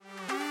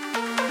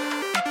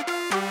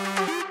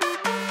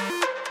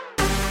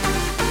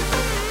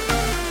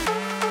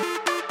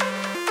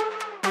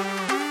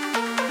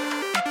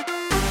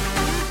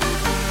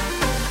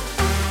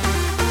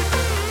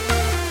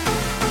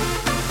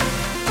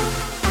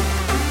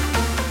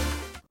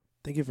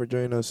Thank you for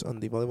joining us on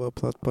the Volleyball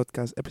Plus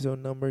podcast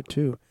episode number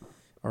 2.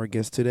 Our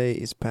guest today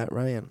is Pat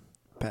Ryan.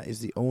 Pat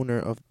is the owner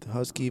of the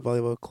Husky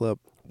Volleyball Club,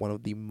 one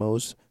of the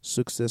most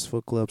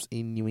successful clubs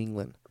in New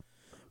England.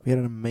 We had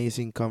an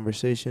amazing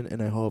conversation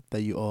and I hope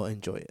that you all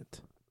enjoy it.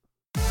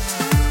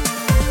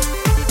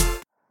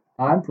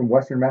 I'm from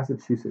Western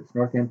Massachusetts.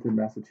 Northampton,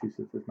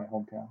 Massachusetts is my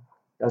hometown.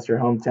 That's your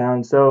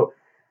hometown. So,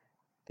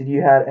 did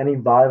you have any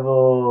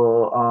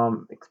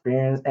volleyball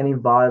experience, any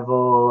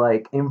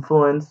volleyball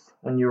influence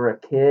when you were a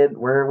kid?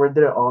 Where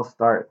did it all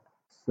start?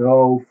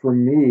 So for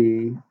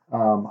me,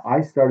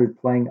 I started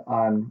playing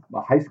on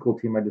a high school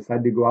team. I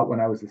decided to go out when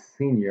I was a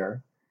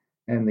senior,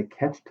 and the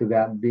catch to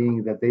that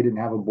being that they didn't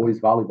have a boys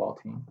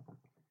volleyball team.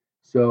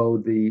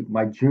 So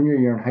my junior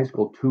year in high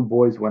school, 2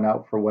 boys went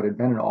out for what had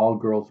been an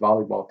all-girls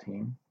volleyball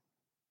team,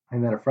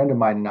 and then a friend of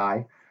mine and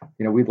I,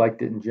 we'd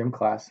liked it in gym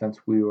class since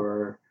we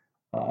were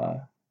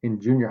in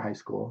junior high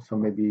school, so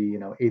maybe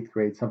 8th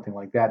grade, something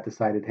like that.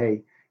 Decided,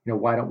 hey,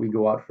 why don't we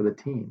go out for the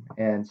team?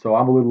 And so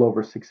I'm a little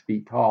over 6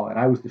 feet tall, and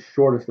I was the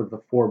shortest of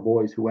the 4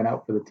 boys who went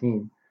out for the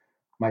team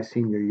my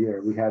senior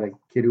year. We had a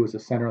kid who was a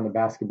center on the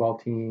basketball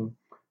team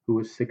who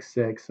was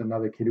 6'6",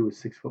 another kid who was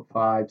 6'5",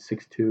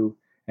 6'2",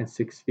 and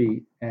 6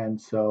 feet.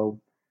 And so,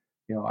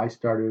 I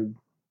started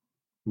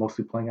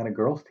mostly playing on a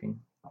girls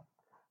team.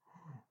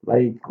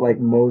 Like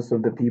most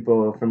of the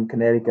people from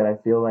Connecticut, I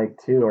feel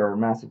like too, or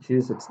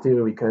Massachusetts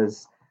too,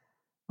 because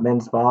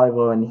men's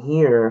volleyball in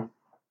here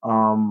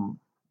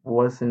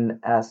wasn't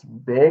as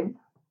big,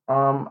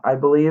 I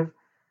believe,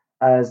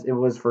 as it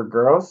was for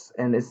girls,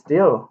 and it's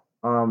still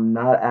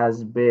not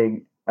as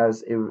big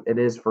as it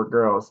is for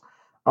girls.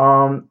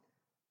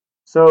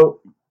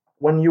 So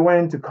when you went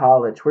into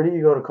college, where did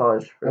you go to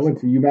college I first? went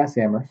to UMass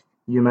Amherst.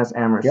 UMass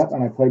Amherst. Yep,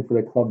 and I played for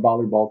the club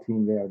volleyball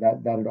team there.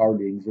 That had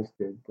already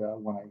existed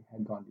when I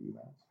had gone to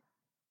UMass.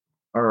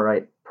 All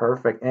right,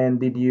 perfect.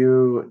 And did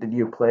you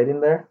play in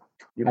there?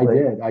 I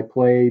did. I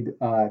played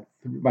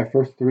my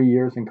first 3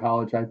 years in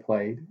college. I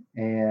played,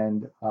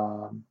 and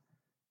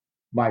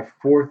my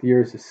 4th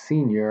year as a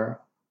senior,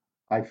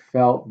 I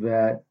felt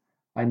that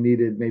I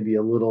needed maybe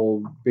a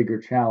little bigger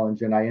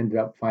challenge, and I ended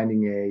up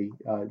finding a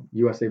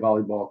USA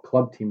Volleyball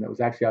Club team that was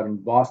actually out in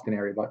Boston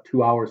area, about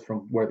 2 hours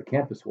from where the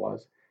campus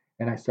was,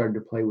 and I started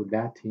to play with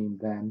that team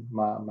then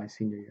my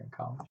senior year in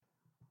college.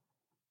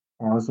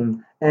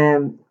 Awesome.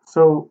 And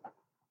so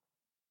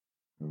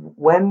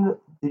when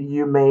did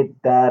you make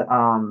that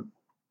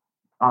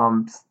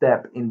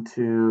step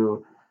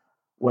into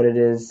what it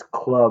is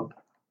club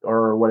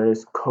or what it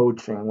is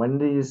coaching? When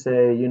do you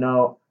say,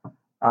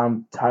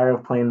 I'm tired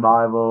of playing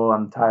volleyball,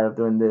 I'm tired of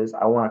doing this,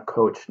 I want to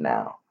coach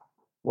now?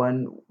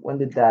 When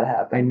did that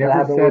happen? I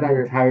never said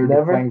I'm tired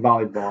of playing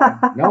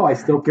volleyball. No, I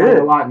still play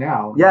a lot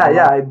now.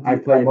 I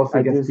play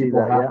mostly against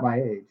people half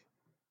my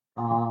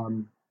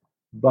age.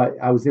 But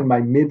I was in my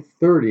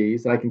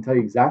mid-30s, and I can tell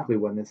you exactly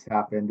when this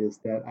happened, is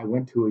that I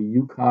went to a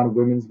UConn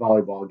women's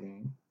volleyball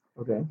game.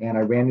 Okay. And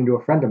I ran into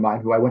a friend of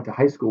mine who I went to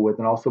high school with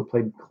and also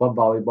played club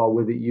volleyball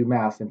with at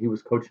UMass, and he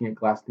was coaching at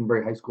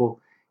Glastonbury High School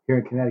here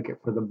in Connecticut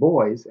for the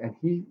boys. And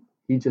he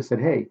just said,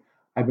 hey,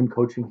 I've been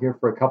coaching here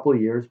for a couple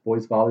of years,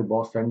 boys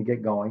volleyball starting to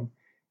get going,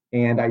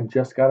 and I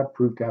just got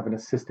approved to have an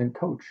assistant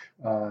coach,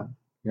 for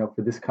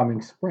this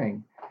coming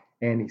spring.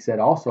 And he said,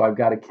 also, I've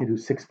got a kid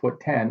who's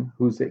 6'10",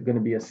 who's going to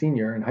be a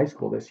senior in high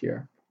school this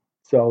year.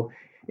 So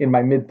in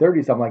my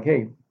mid-30s, I'm like,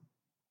 hey,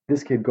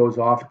 this kid goes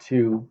off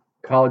to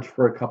college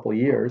for a couple of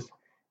years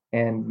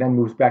and then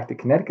moves back to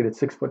Connecticut at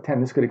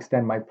 6'10". This could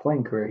extend my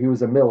playing career. He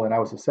was a middle and I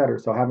was a setter.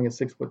 So having a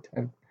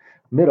 6'10"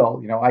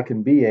 middle, I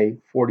can be a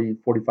 40,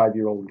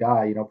 45-year-old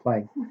guy,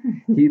 playing.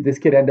 This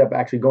kid ended up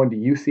actually going to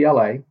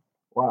UCLA,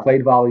 wow.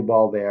 Played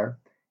volleyball there,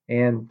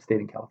 and stayed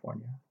in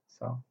California.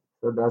 So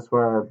that's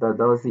where that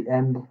was the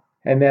end.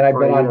 And then I've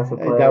been on,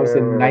 that was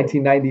in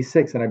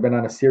 1996, and I've been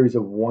on a series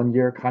of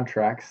 1-year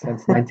contracts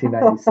since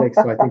 1996.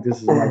 So I think this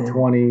is my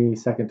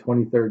 22nd,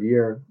 23rd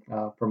year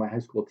for my high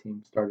school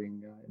team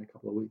starting in a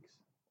couple of weeks.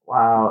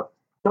 Wow.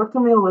 Talk to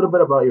me a little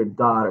bit about your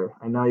daughter.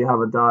 I know you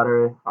have a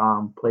daughter,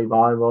 play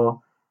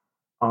volleyball.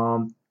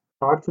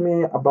 Talk to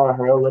me about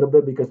her a little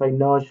bit because I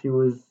know she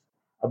was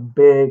a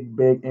big,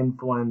 big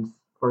influence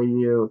for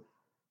you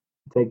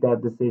to take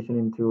that decision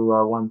into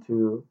want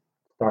to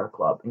start a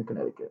club in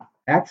Connecticut.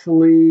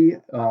 Actually,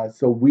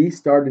 so we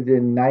started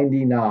in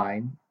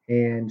 99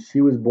 and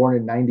she was born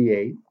in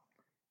 98.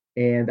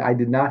 And I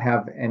did not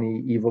have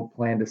any evil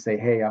plan to say,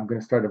 hey, I'm going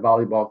to start a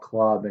volleyball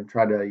club and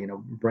try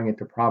to, bring it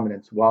to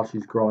prominence while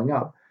she's growing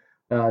up.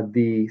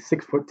 The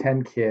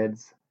 6'10"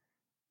 kid's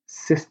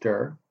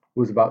sister,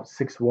 who was about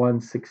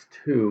 6'1",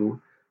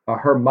 6'2",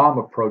 her mom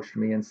approached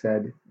me and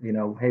said,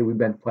 hey, we've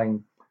been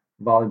playing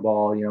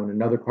volleyball, in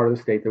another part of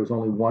the state. There was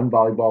only one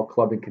volleyball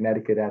club in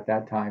Connecticut at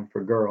that time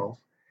for girls.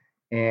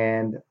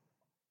 And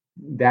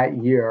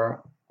that year,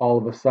 all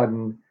of a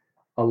sudden,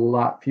 a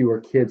lot fewer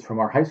kids from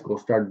our high school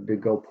started to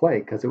go play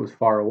because it was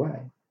far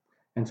away.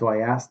 And so I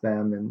asked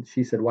them, and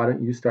she said, why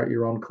don't you start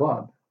your own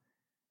club?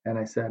 And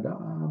I said,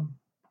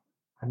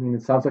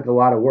 it sounds like a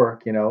lot of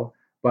work,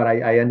 but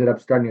I ended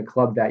up starting a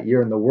club that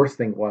year. And the worst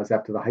thing was,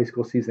 after the high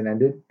school season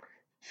ended,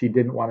 she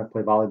didn't want to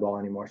play volleyball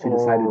anymore. She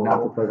decided not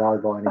to Oh. play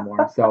volleyball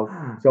anymore. So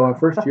our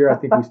first year, I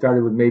think we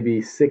started with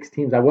maybe 6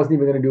 teams. I wasn't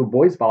even going to do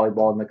boys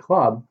volleyball in the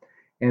club,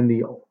 and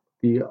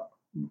the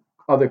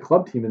other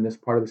club team in this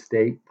part of the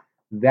state,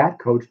 that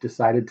coach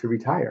decided to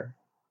retire.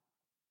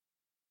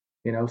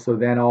 So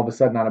then all of a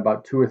sudden, on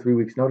about 2 or 3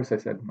 weeks' notice, I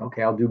said,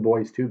 okay, I'll do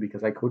boys too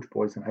because I coach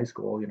boys in high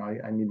school.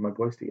 I need my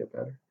boys to get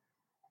better.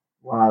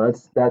 Wow,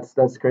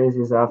 that's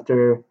crazy. So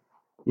after,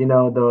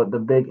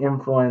 the big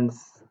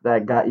influence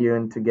that got you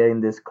into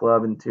getting this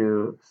club,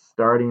 into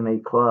starting a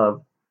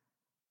club,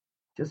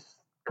 just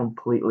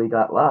completely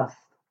got lost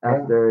Yeah.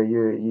 after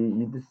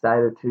you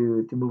decided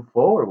to move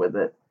forward with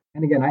it.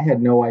 And again, I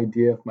had no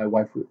idea if my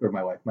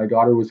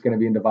daughter was going to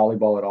be into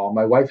volleyball at all.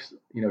 My wife's,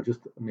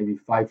 just maybe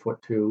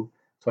 5'2",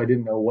 so I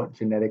didn't know what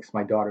genetics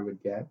my daughter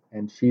would get.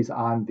 And she's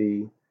on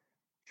the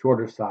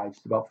shorter side.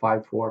 She's about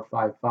 5'4",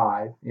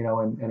 5'5",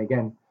 and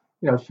again,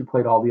 she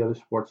played all the other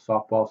sports,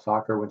 softball,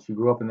 soccer when she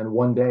grew up. And then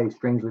one day,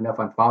 strangely enough,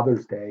 on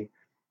Father's Day,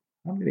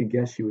 I'm going to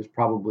guess she was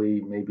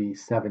probably maybe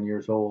 7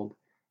 years old.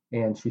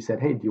 And she said,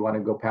 hey, do you want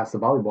to go pass the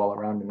volleyball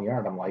around in the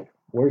yard? I'm like,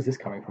 where's this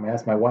coming from? I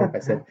asked my wife, I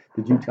said,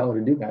 did you tell her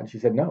to do that? And she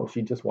said, no,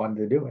 she just wanted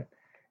to do it.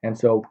 And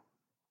so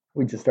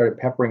we just started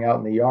peppering out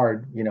in the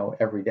yard,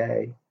 every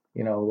day,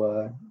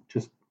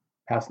 just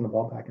passing the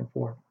ball back and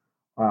forth.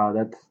 Wow,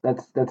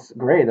 that's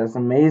great. That's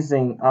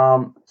amazing.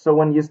 So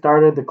when you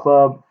started the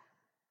club,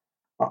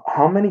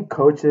 how many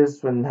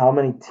coaches and how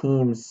many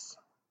teams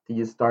did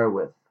you start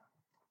with?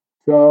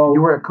 So You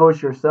were a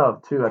coach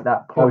yourself too at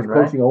that I was point,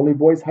 right? coaching only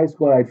boys high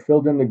school, and I'd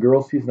filled in the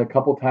girls season a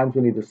couple times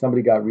when either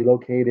somebody got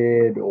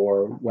relocated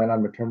or went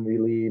on maternity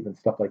leave and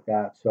stuff like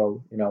that.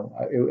 So,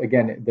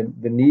 again,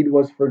 the need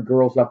was for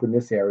girls up in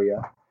this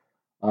area.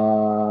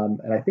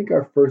 And I think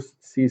our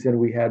first season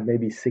we had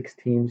maybe 6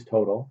 teams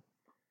total.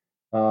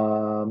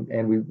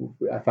 And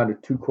I found a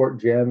 2-court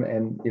gym,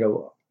 and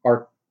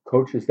our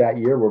coaches that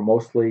year were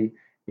mostly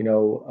you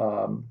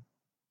know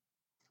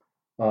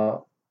uh,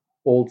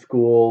 old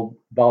school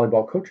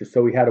volleyball coaches.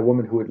 So we had a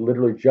woman who had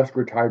literally just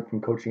retired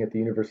from coaching at the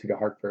University of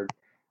Hartford,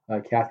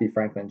 Kathy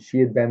Franklin. She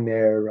had been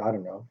there, I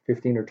don't know,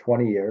 15 or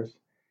 20 years,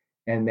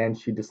 and then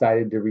she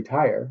decided to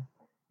retire.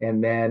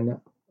 And then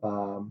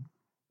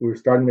we were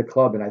starting the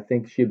club, and I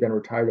think she had been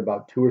retired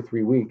about 2 or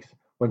 3 weeks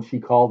when she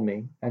called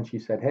me and she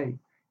said, hey,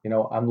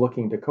 I'm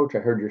looking to coach. I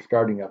heard you're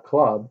starting a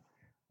club.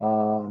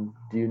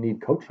 Do you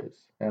need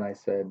coaches? And I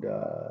said,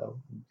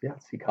 yeah,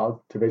 see, college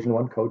Division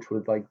I coach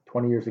with like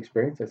 20 years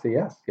experience. I say,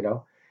 yes.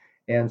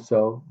 And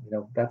so,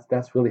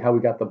 that's really how we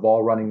got the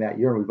ball running that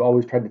year. And we've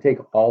always tried to take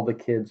all the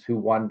kids who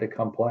wanted to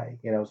come play.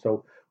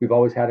 So we've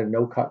always had a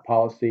no cut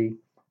policy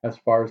as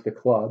far as the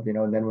club,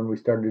 and then when we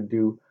started to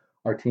do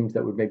our teams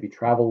that would maybe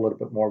travel a little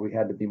bit more, we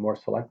had to be more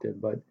selective.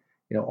 But,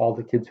 all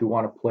the kids who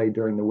want to play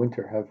during the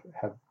winter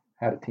have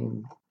had a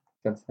team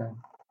since then.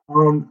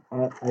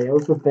 I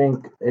also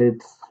think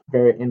it's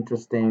very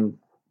interesting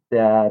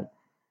that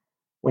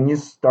when you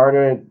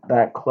started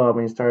that club,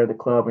 when you started the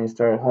club, when you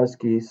started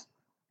Huskies,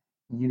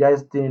 you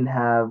guys didn't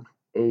have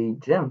a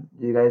gym.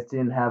 You guys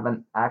didn't have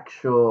an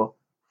actual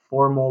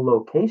formal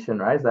location,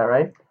 right? Is that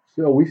right?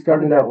 So we How did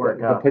started that at work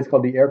the out? place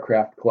called the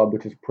Aircraft Club,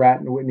 which is Pratt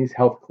and Whitney's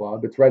Health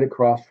Club. It's right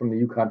across from the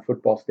Yukon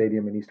football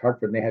stadium in East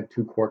Hartford, and they had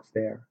 2 courts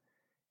there.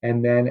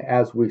 And then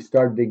as we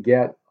started to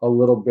get a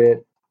little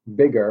bit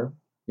bigger,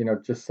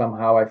 just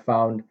somehow I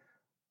found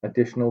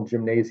additional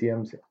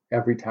gymnasiums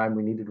every time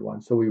we needed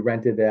one. So we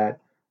rented at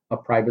a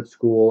private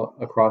school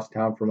across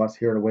town from us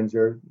here in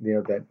Windsor,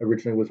 that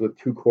originally was with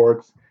 2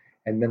 courts.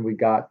 And then we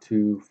got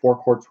to 4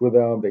 courts with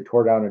them. They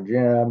tore down a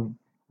gym,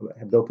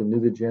 had built a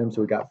new gym.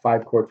 So we got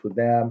 5 courts with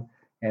them.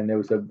 And there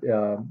was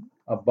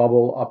a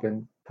bubble up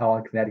in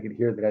Holland, Connecticut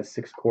here that has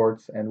 6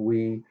 courts. And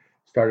we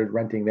started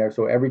renting there.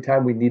 So every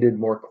time we needed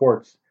more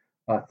courts,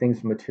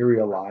 things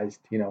materialized,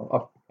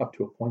 up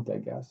to a point, I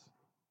guess.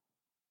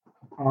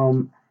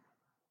 Um,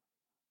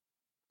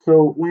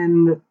 so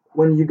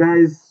when you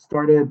guys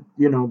started,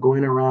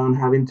 going around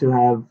having to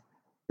have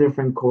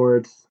different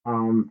courts,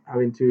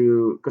 having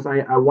to, because I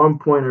at one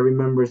point I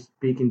remember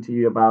speaking to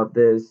you about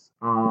this,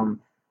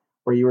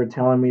 where you were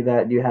telling me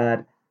that you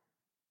had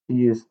to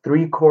use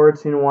 3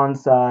 courts in one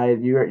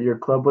side. Your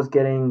club was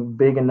getting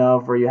big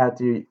enough where you had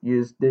to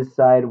use this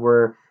side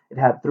where it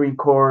had 3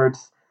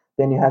 courts.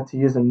 Then you had to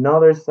use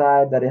another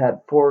side that it had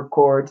 4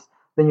 courts.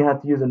 Then you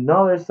had to use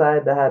another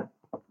side that had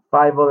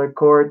 5 other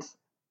courts.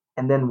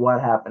 And then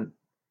what happened?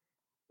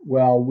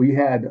 Well, we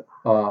had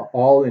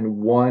all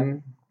in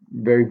one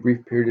very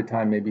brief period of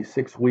time, maybe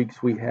 6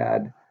 weeks, we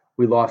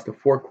lost a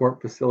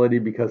 4-court facility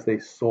because they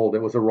sold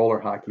it was a roller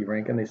hockey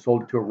rink, and they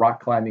sold it to a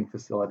rock climbing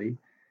facility,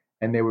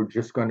 and they were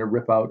just going to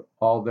rip out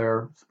all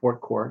their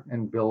sport court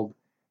and build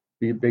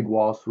the big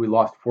walls. So we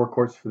lost 4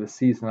 courts for the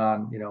season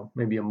on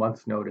maybe a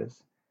month's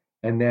notice.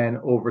 And then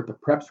over at the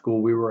prep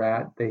school we were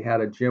at, they had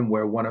a gym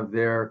where one of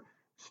their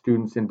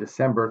students in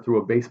December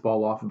threw a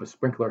baseball off of a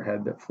sprinkler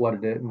head that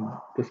flooded it and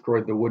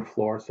destroyed the wood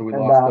floor. So we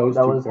And lost those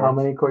that two was how courts.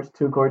 many courts?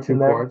 Two courts Two in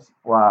there? courts.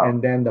 Wow.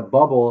 And then the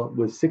bubble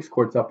was 6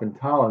 courts up in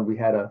Tallinn. We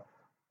had a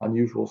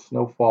unusual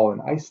snowfall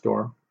and ice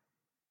storm,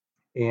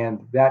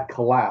 and that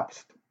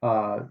collapsed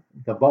the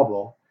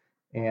bubble.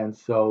 And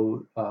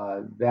so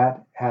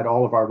that had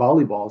all of our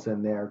volleyballs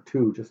in there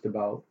too, just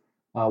about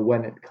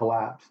when it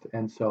collapsed.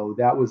 And so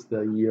that was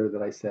the year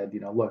that I said,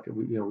 look,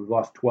 we've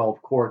lost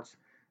 12 courts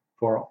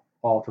for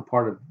all to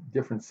part of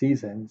different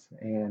seasons.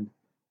 And,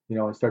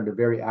 I started to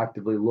very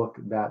actively look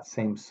that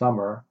same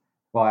summer.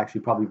 Well,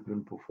 actually, probably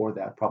even before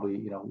that,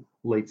 probably,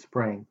 late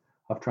spring,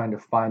 of trying to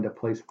find a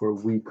place where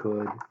we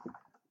could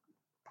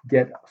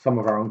get some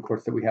of our own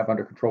courts that we have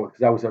under control,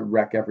 because I was a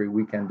wreck every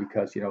weekend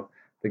because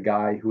the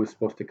guy who was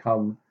supposed to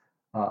come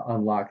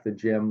unlock the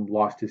gym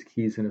lost his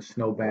keys in a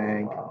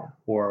snowbank,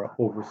 or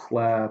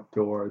overslept,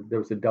 or there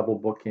was a double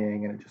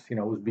booking, and it just it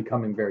was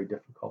becoming very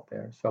difficult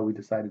there. So we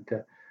decided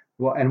to,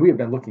 well, and we have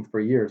been looking for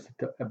years,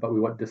 but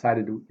we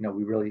decided to,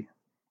 we really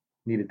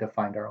needed to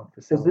find our own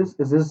facility.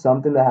 Is this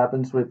something that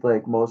happens with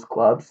like most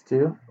clubs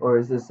too, or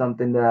is this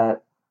something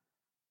that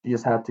you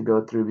just had to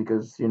go through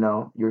because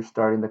you're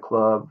starting the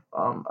club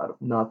out of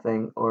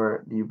nothing,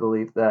 or do you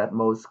believe that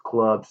most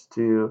clubs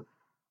too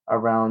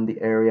around the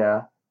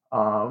area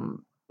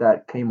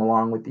that came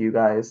along with you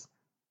guys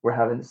were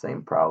having the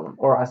same problem,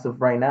 or as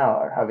of right now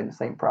are having the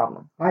same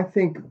problem? I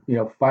think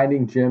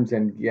finding gyms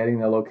and getting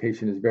the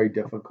location is very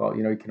difficult.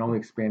 You can only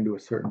expand to a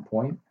certain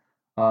point.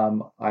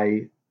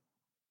 I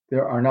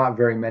There are not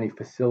very many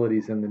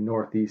facilities in the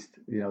Northeast,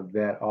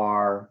 that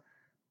are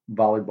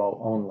volleyball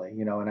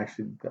only, and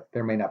actually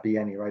there may not be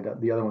any,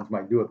 right? The other ones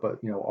might do it, but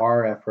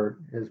our effort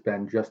has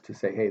been just to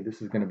say, hey,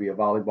 this is going to be a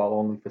volleyball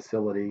only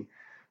facility,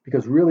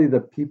 because really the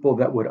people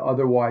that would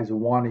otherwise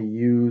want to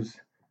use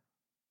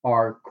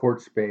our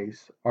court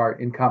space are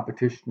in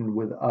competition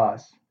with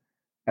us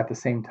at the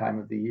same time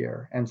of the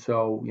year. And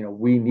so,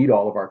 we need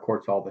all of our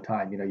courts all the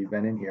time. You've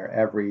been in here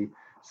every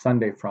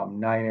Sunday from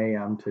 9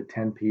 a.m. to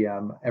 10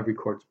 p.m. Every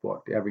court's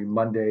booked. Every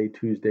Monday,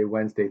 Tuesday,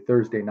 Wednesday,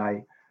 Thursday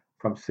night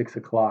from 6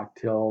 o'clock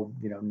till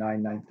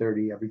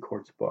 9:30. Every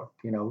court's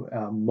booked.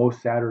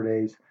 Most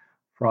Saturdays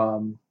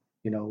from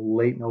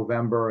late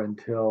November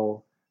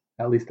until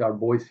at least our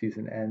boys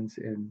season ends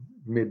in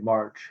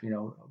mid-March.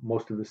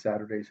 Most of the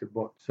Saturdays are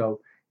booked. So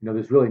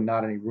there's really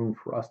not any room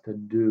for us to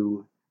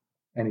do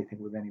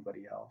anything with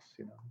anybody else.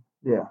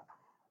 Yeah.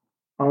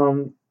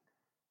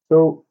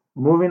 So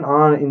moving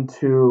on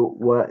into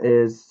what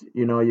is,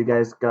 you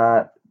guys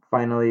got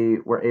finally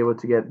were able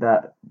to get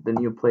the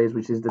new place,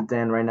 which is the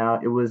Den right now.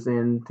 It was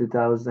in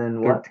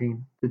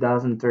 13.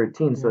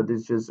 2013. So Yeah.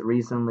 this just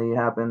recently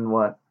happened,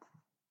 what,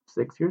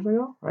 6 years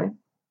ago, right?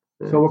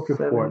 So up to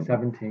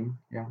 17.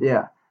 Yeah.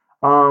 Yeah.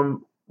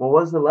 What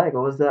was it like?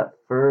 What was that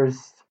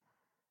first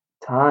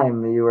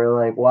time you were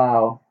like,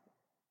 wow,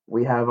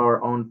 we have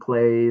our own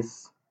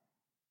place?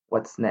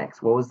 What's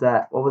next? What was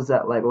that? What was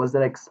that like? What was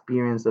that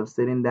experience of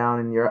sitting down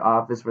in your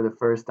office for the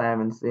first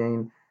time and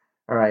saying,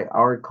 "All right,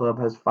 our club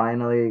has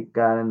finally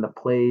gotten the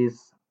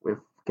place. We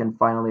can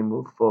finally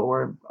move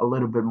forward, a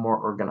little bit more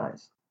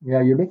organized."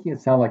 Yeah, you're making it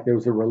sound like there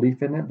was a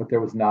relief in it, but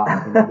there was not.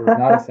 There was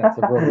not a sense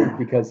of relief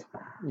because,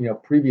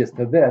 previous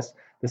to this,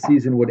 the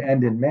season would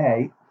end in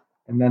May,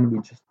 and then we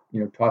just,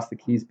 toss the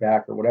keys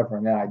back or whatever,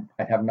 and then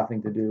I'd have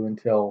nothing to do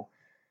until,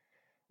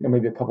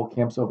 maybe a couple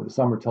camps over the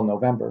summer till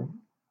November.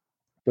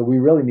 So we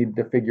really needed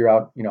to figure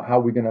out, how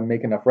we're going to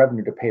make enough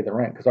revenue to pay the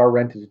rent, because our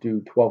rent is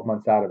due 12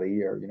 months out of the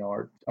year.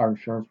 Our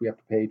insurance we have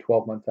to pay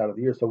 12 months out of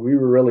the year. So we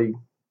were really,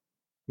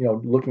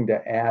 looking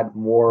to add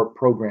more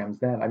programs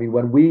then. I mean,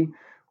 when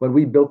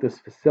we built this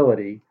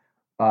facility,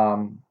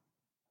 um,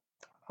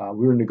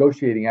 we were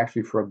negotiating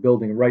actually for a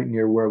building right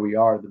near where we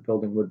are, the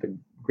building with the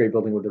gray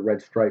building with the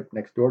red stripe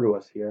next door to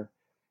us here.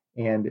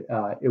 And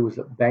it was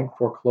a bank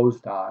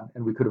foreclosed on,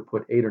 and we could have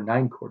put 8 or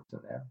 9 courts in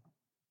there.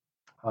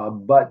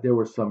 But there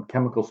were some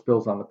chemical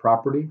spills on the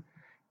property,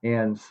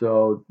 and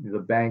so the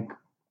bank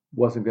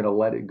wasn't going to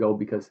let it go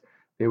because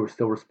they were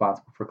still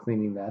responsible for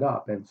cleaning that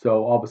up. And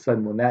so all of a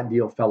sudden, when that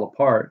deal fell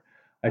apart,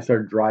 I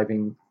started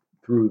driving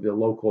through the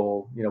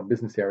local,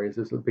 business areas.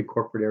 There's a big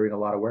corporate area and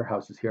a lot of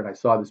warehouses here, and I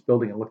saw this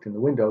building and looked in the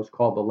windows,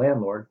 called the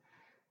landlord.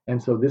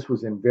 And so this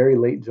was in very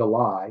late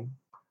July.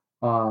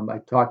 I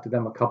talked to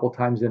them a couple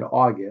times in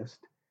August,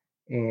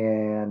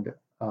 and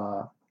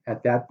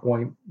at that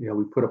point,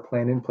 we put a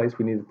plan in place.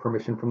 We needed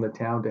permission from the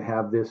town to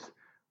have this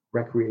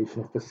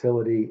recreational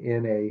facility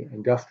in a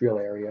industrial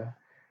area,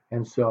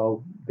 and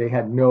so they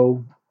had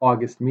no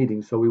August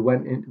meeting. So we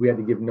went in. We had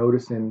to give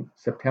notice in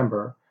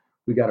September.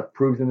 We got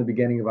approved in the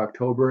beginning of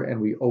October, and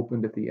we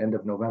opened at the end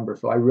of November.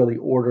 So I really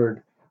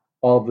ordered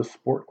all of the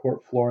sport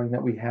court flooring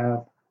that we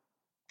have.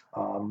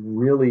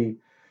 Really,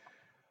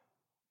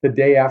 the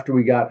day after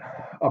we got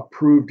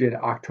approved in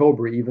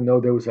October, even though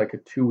there was like a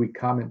 2-week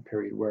comment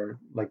period where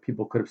like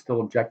people could have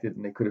still objected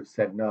and they could have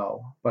said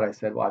no. But I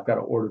said, well, I've got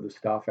to order the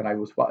stuff. And I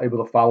was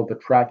able to follow the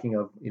tracking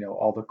of,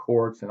 all the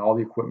courts and all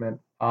the equipment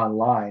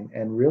online.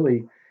 And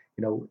really,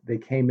 They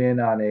came in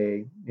on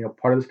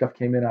part of the stuff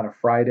came in on a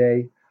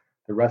Friday.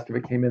 The rest of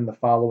it came in the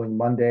following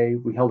Monday.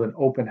 We held an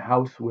open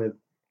house with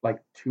like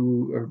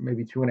two or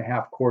maybe two and a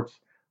half courts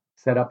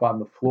set up on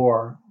the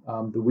floor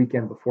the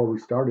weekend before we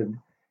started.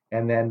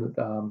 And then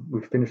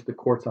we finished the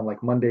courts on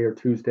like Monday or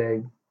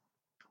Tuesday.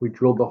 We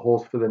drilled the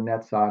holes for the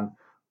nets on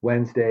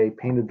Wednesday,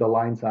 painted the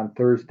lines on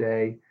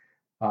Thursday.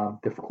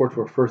 The courts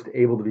were first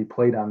able to be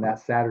played on that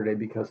Saturday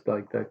because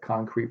the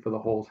concrete for the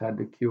holes had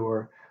to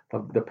cure,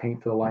 the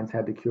paint for the lines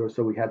had to cure.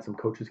 So we had some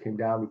coaches came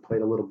down, we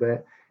played a little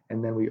bit,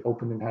 and then we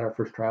opened and had our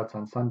first tryouts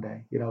on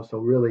Sunday. So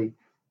really,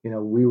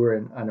 we were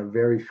in a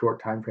very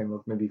short time frame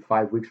of maybe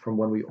 5 weeks from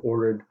when we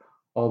ordered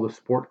all the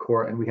sport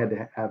court, and we had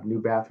to have new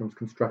bathrooms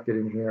constructed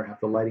in here, have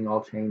the lighting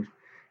all changed,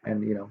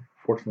 and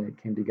fortunately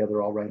it came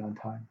together all right on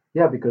time.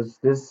 Yeah, because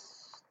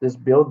this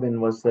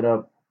building was set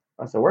up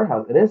as a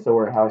warehouse. It is a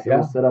warehouse. It Yeah.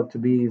 was set up to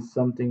be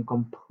something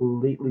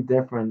completely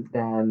different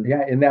than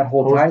Yeah, in that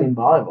whole hosting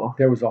time, volleyball.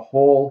 there was a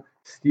whole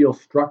steel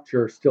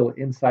structure still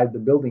inside the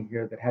building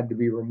here that had to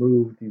be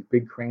removed. These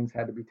big cranes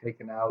had to be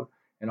taken out,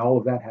 and all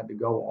of that had to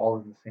go all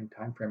in the same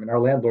time frame. And our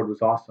landlord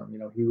was awesome.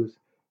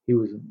 He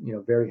was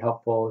very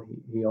helpful.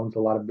 He owns a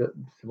lot of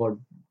similar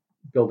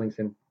buildings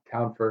in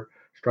town for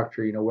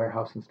structure,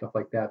 warehouse and stuff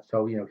like that.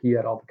 So he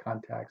had all the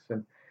contacts,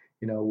 and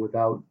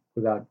without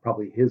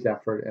probably his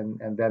effort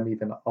and them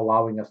even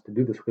allowing us to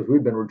do this, because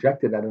we've been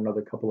rejected at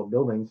another couple of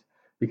buildings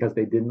because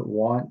they didn't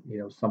want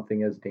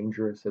something as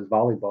dangerous as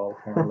volleyball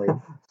apparently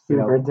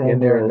Super in their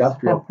dangerous.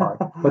 industrial park.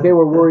 But they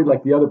were worried,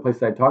 like the other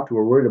place I talked to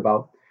were worried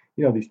about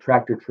these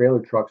tractor trailer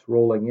trucks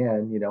rolling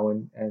in,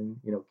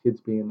 and kids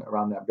being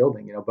around that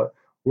building, but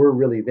we're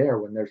really there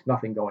when there's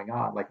nothing going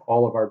on. Like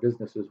all of our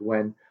businesses,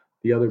 when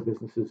the other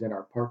businesses in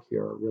our park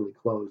here are really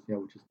closed,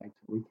 which is nights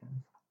and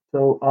weekends.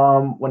 So,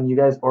 when you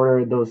guys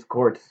ordered those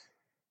courts,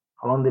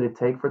 how long did it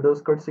take for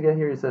those courts to get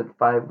here? You said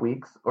 5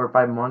 weeks or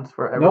 5 months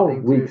for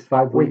everything. No, weeks,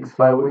 5 weeks.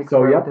 5 weeks.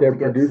 So for yep,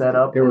 everything to get set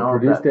up They were and all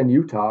produced that. in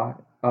Utah,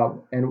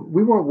 and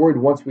we weren't worried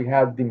once we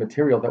had the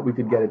material that we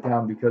could get it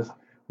down, because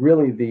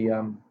really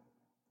the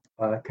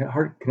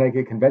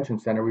Connecticut Convention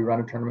Center, we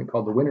run a tournament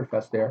called the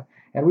Winterfest there,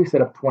 and we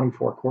set up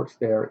 24 courts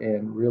there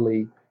in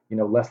really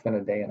less than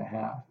a day and a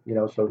half.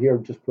 So here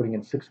just putting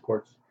in 6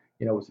 courts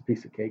was a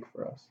piece of cake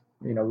for us.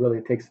 Really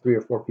it takes 3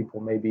 or 4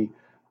 people maybe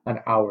an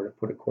hour to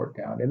put a court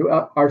down, and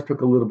ours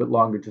took a little bit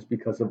longer just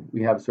because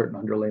we have certain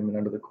underlayment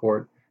under the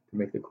court to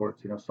make the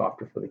courts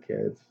softer for the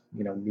kids,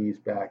 knees,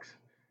 backs,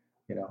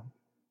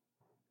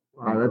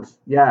 That's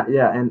yeah,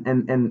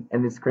 and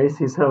it's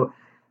crazy. So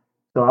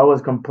I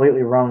was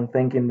completely wrong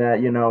thinking that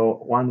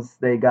once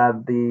they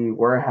got the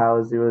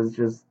warehouse, it was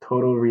just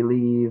total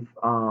relief.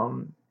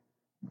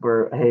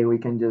 Where hey, we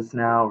can just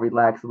now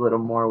relax a little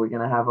more. We're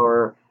gonna have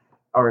our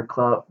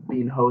club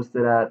being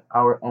hosted at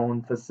our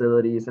own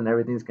facilities, and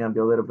everything's gonna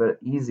be a little bit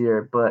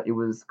easier. But it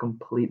was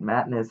complete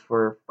madness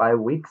for 5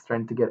 weeks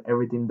trying to get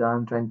everything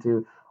done, trying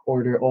to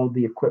order all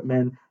the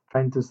equipment,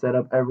 trying to set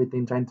up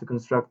everything, trying to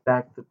construct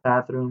back the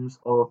bathrooms,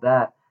 all of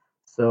that.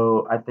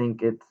 So I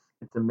think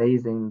it's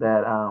amazing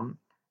that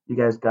you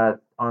guys got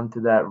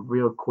onto that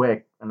real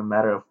quick in a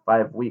matter of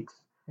 5 weeks.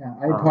 Yeah,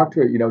 I talked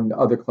to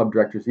other club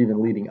directors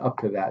even leading up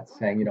to that,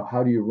 saying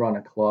how do you run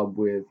a club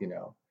with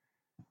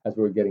as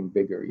we were getting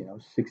bigger,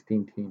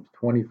 16 teams,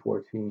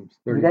 24 teams,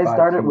 You 35 guys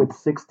started teams. with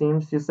 6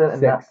 teams, you said, and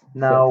Six.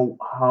 now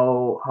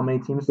how many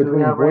teams do we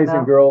Between have right boys now?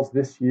 and girls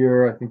this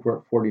year, I think we're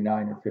at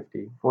 49 or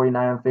 50.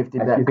 49 and 50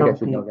 I that think I should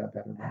compete know that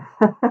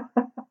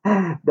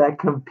better. that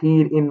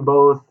compete in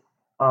both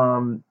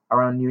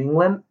around New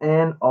England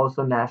and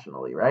also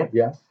nationally, right?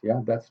 Yes,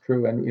 yeah, that's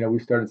true. And we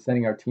started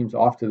sending our teams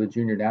off to the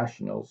junior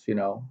nationals,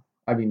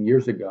 I mean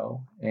years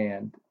ago,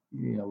 and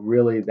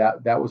really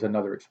that was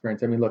another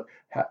experience. I mean, look,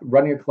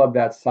 running a club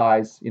that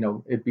size,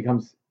 it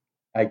becomes,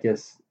 I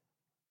guess,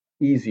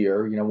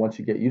 easier, once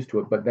you get used to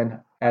it. But then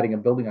adding a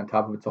building on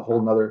top of it's a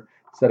whole nother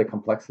set of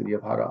complexity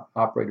of how to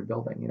operate a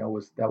building.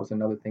 That was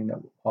another thing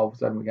that all of a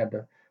sudden we had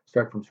to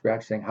start from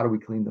scratch, saying how do we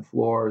clean the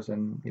floors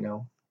and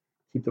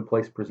keep the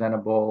place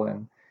presentable,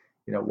 and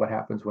what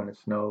happens when it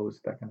snows,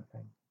 that kind of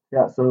thing.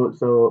 Yeah.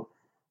 So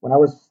when I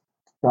was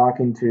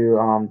talking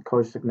to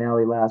Coach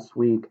Signelli last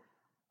week,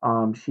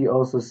 she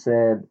also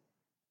said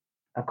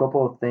a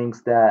couple of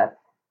things that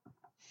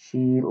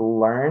she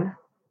learned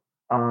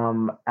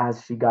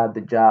as she got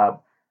the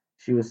job.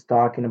 She was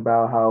talking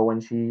about how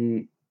when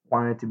she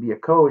wanted to be a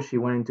coach, she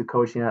went into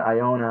coaching at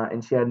Iona,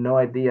 and she had no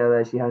idea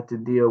that she had to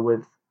deal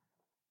with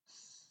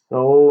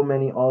so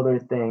many other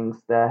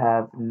things that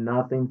have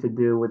nothing to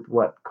do with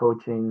what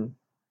coaching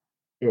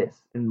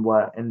is, and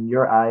what in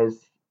your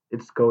eyes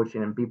it's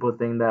coaching. And people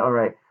think that, all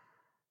right,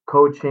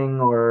 coaching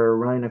or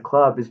running a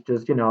club is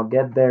just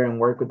get there and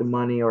work with the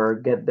money, or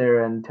get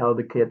there and tell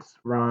the kids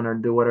run or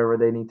do whatever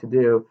they need to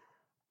do.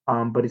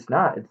 But it's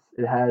not.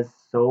 It has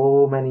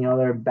so many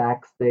other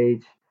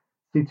backstage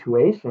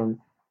situations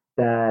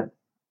that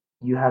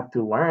you have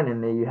to learn,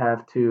 and that you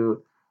have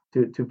to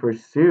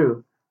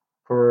pursue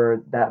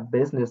for that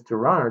business to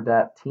run, or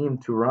that team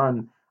to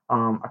run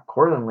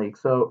accordingly.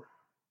 So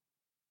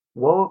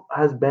what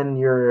has been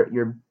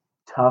your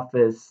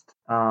toughest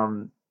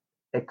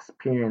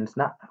experience?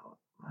 Not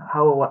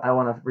how I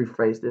want to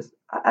rephrase this.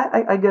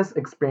 I guess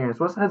experience.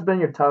 What has been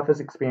your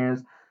toughest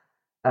experience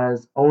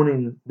as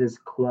owning this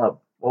club?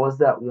 What was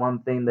that one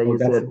thing that Oh, you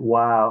said,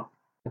 "Wow"?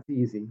 that's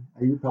easy.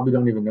 You probably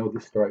don't even know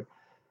this story.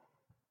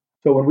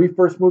 So when we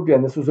first moved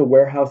in, this was a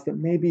warehouse that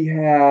maybe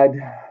had,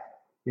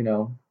 you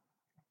know,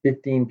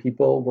 15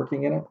 people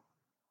working in it.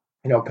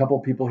 A couple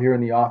people here in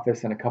the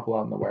office and a couple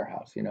out in the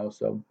warehouse.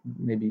 So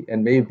maybe,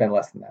 and may have been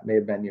less than that. May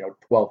have been,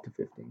 12 to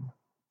 15.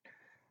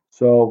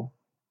 So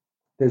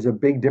there's a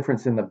big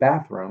difference in the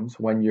bathrooms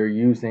when you're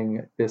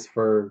using this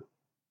for,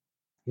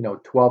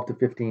 12 to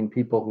 15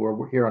 people who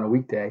are here on a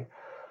weekday.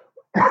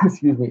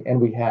 Excuse me, and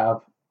we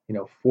have,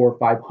 400 or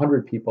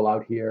 500 people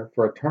out here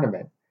for a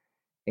tournament.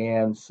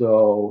 And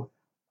so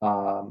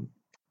um,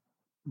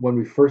 when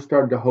we first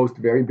started to host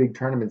very big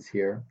tournaments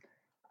here,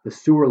 the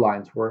sewer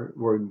lines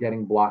were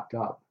getting blocked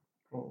up.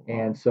 Oh,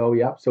 And so,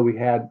 yeah, so we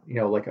had,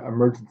 like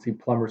emergency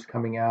plumbers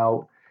coming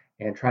out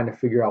and trying to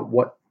figure out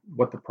what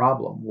the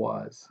problem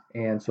was.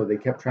 And so they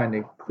kept trying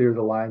to clear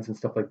the lines and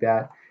stuff like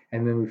that.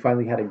 And then we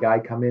finally had a guy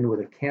come in with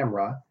a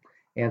camera.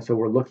 And so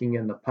we're looking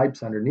in the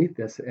pipes underneath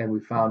this, and we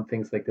found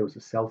things like there was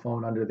a cell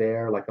phone under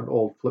there, like an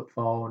old flip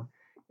phone,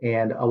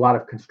 and a lot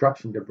of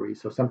construction debris.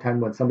 So sometime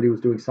when somebody was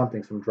doing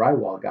something, some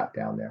drywall got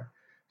down there.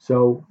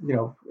 So,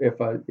 if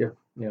a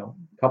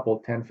couple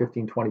 10,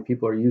 15, 20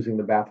 people are using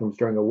the bathrooms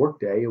during a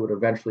workday, it would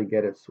eventually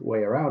get its way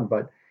around.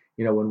 But,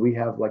 when we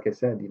have, like I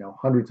said,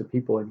 hundreds of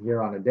people in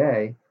here on a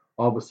day,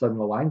 all of a sudden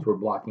the lines were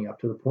blocking up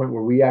to the point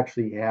where we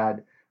actually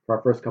had, for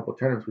our first couple of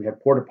tournaments, we had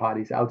porta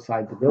potties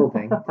outside the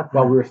building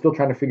while we were still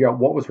trying to figure out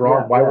what was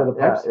wrong. yeah, Why were yeah, the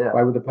yeah, pipes, yeah,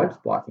 why were the yeah. pipes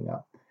blocking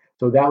up?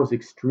 So that was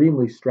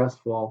extremely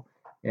stressful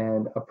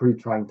and a pretty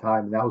trying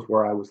time. And that was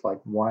where I was like,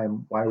 why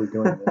are we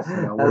doing this?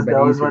 It would have That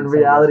been was easier when to send the guys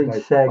reality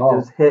away. check Oh,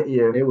 just hit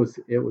you. it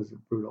was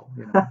brutal.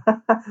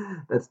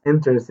 That's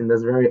interesting.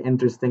 That's very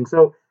interesting.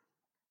 So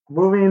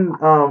moving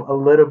a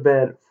little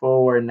bit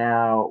forward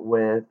now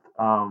with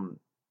the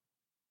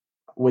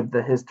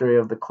history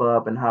of the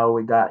club and how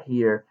we got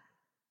here.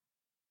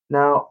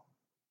 Now,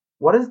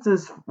 what is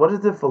this? What is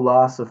the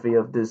philosophy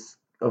of this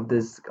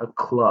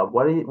club?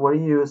 What do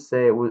you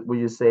say? Would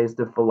you say is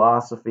the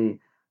philosophy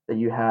that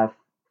you have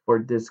for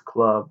this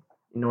club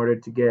in order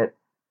to get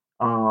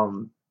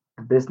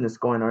business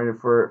going, in order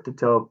for to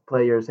tell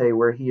players, hey,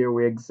 we're here,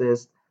 we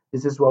exist.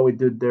 This is what we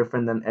do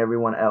different than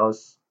everyone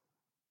else.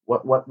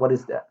 What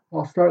is that?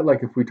 I'll start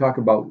like if we talk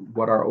about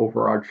what our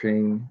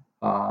overarching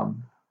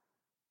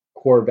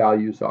core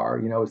values are,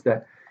 is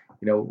that,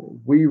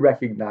 we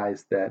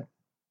recognize that,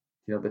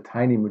 the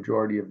tiny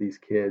majority of these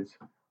kids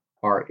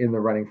are in the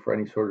running for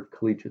any sort of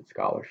collegiate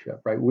scholarship,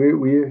 right?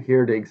 We're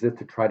here to exist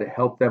to try to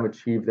help them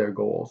achieve their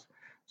goals.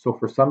 So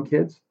for some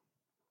kids,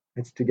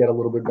 it's to get a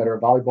little bit better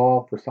at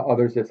volleyball. For some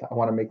others, it's I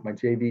want to make my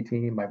JV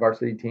team, my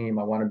varsity team.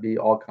 I want to be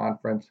all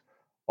conference,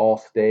 all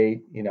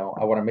state.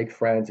 I want to make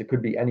friends. It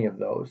could be any of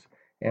those.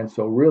 And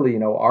so,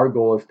 really, our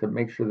goal is to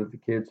make sure that the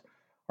kids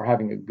are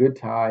having a good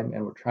time,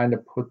 and we're trying to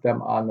put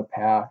them on the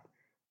path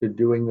to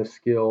doing the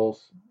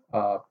skills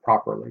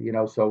properly.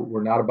 So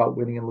we're not about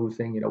winning and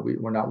losing.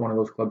 We're not one of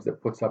those clubs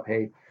that puts up,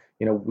 hey,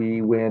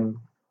 we win,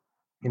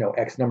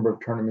 X number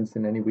of tournaments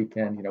in any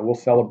weekend. We'll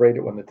celebrate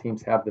it when the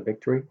teams have the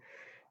victory,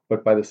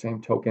 but by the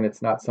same token,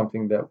 it's not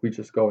something that we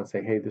just go and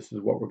say, hey, this is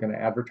what we're going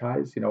to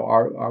advertise.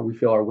 Our we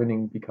feel our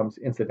winning becomes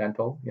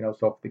incidental.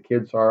 So if the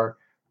kids are,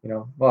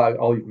 well,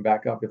 I'll even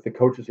back up. If the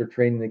coaches are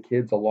training the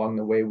kids along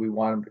the way we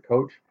want them to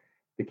coach,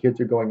 the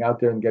kids are going out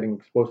there and getting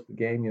exposed to the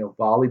game.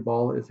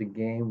 Volleyball is a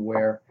game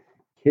where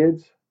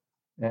kids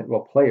and,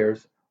 well,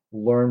 players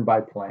learn by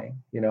playing.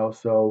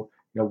 So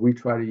we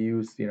try to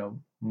use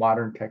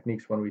modern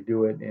techniques when we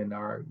do it in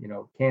our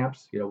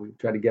camps. We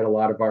try to get a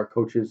lot of our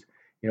coaches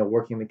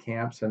working the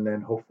camps, and then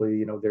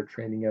hopefully, they're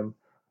training them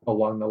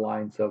along the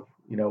lines of,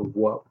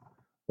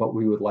 what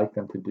we would like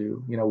them to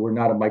do. We're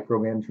not a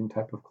micromanaging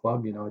type of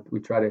club. We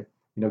try to,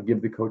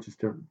 give the coaches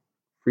to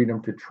freedom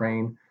to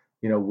train,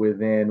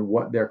 within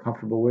what they're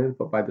comfortable with.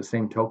 But by the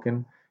same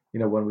token,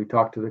 when we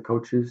talk to the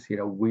coaches,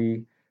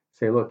 we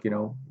say, look,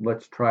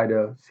 let's try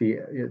to see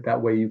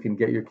that way you can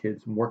get your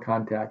kids more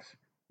contacts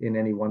in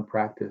any one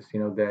practice,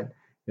 that,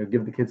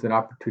 give the kids an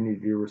opportunity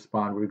to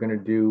respond. We're going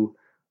to do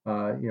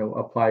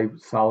apply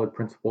solid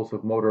principles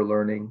of motor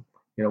learning,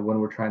 when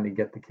we're trying to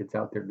get the kids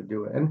out there to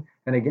do it.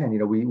 And again,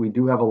 we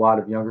do have a lot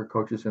of younger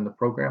coaches in the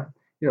program.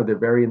 They're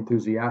very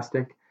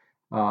enthusiastic,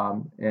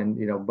 and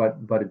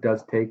but it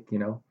does take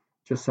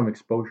just some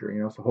exposure.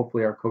 So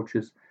hopefully our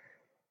coaches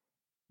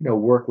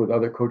work with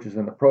other coaches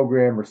in the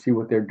program or see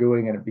what they're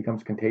doing, and it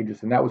becomes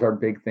contagious. And that was our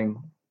big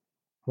thing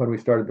when we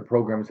started the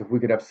program, is if we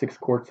could have 6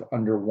 courts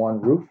under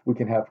one roof, we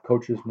can have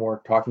coaches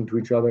more talking to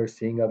each other,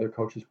 seeing other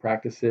coaches'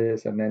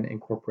 practices, and then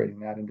incorporating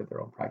that into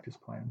their own practice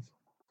plans.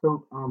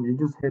 So you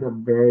just hit a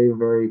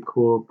very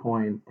cool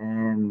point,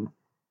 and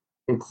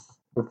it's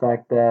the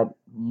fact that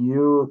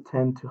you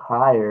tend to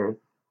hire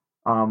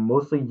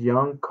mostly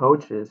young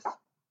coaches,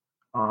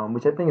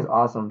 which I think is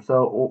awesome.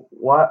 So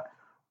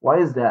why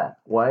is that?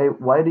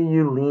 Why do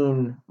you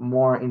lean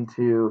more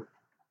into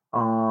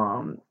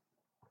um,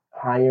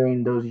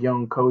 hiring those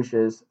young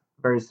coaches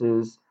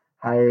versus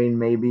hiring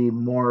maybe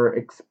more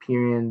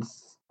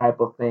experienced type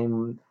of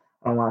thing.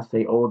 I don't want to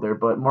say older,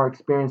 but more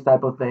experienced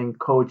type of thing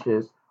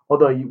coaches.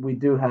 Although we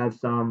do have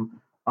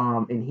some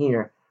in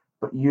here,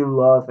 but you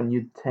love and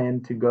you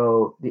tend to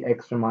go the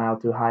extra mile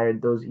to hire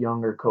those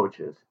younger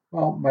coaches.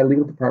 Well, my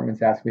legal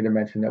department's asked me to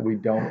mention that we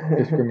don't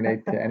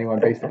discriminate to anyone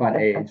based upon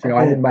age.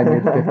 I'm in my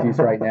mid 50s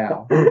right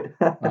now.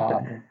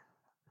 Um,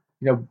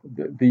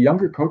 the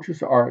younger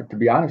coaches are, to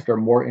be honest, are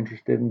more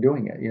interested in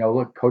doing it.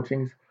 Look,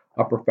 coaching's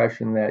a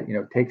profession that,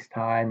 takes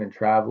time and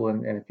travel.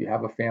 And if you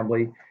have a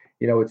family,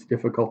 it's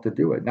difficult to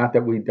do it. Not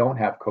that we don't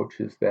have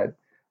coaches that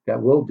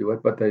will do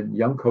it, but the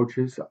young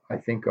coaches, I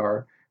think,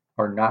 are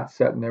not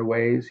set in their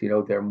ways.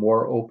 They're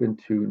more open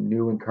to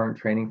new and current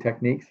training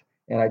techniques.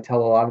 And I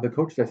tell a lot of the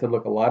coaches, I said,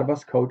 look, a lot of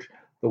us coach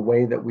the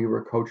way that we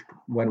were coached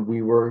when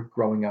we were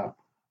growing up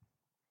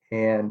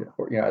and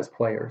as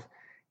players,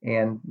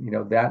 and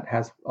that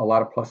has a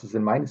lot of pluses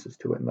and minuses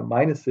to it. And the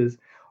minuses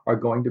are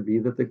going to be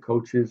that the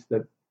coaches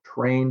that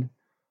trained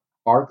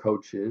our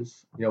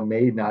coaches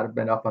may not have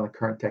been up on the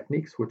current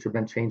techniques, which have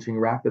been changing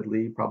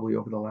rapidly probably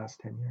over the last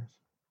 10 years.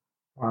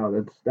 Wow,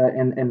 that's that,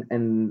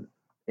 and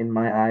in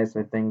my eyes,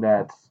 I think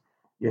that's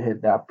you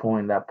hit that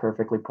point, that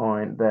perfectly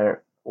point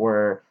there,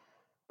 where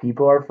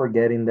people are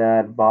forgetting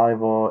that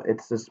volleyball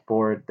it's a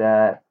sport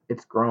that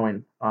it's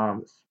growing,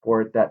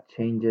 sport that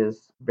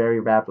changes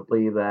very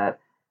rapidly, that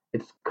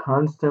it's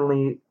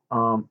constantly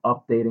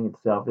updating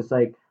itself. It's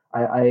like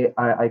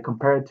I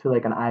compare it to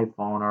like an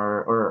iPhone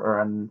or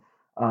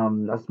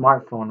a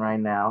smartphone right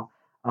now,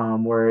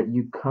 where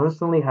you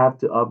constantly have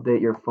to update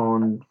your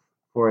phone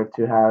for it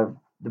to have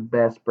the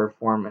best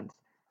performance.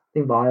 I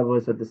think volleyball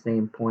is at the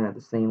same point, at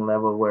the same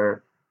level,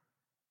 where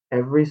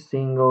every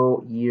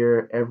single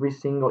year, every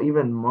single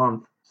even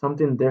month,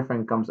 something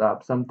different comes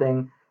up.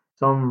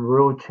 Some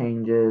rule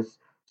changes,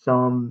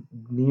 some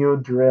new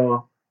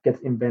drill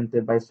gets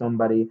invented by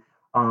somebody.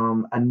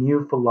 A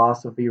new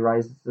philosophy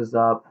rises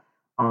up.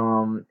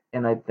 And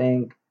I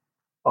think,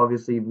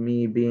 obviously,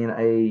 me being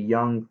a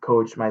young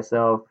coach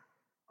myself,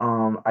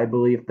 I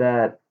believe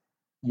that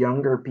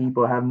younger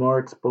people have more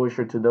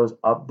exposure to those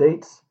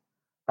updates.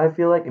 I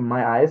feel like in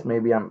my eyes,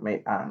 maybe I don't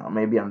know,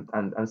 maybe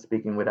I'm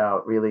speaking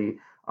without really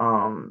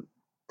um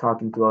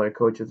talking to other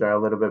coaches that are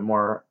a little bit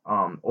more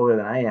older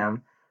than I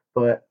am,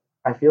 but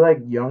I feel like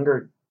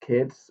younger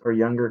kids or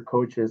younger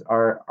coaches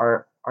are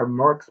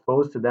more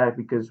exposed to that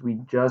because we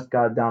just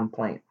got done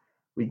playing.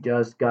 We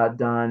just got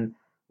done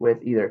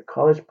with either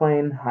college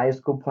playing, high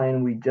school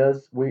playing. We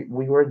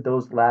were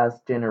those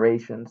last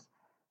generations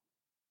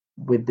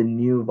with the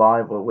new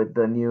volleyball, with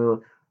the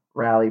new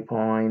rally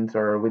points,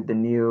 or with the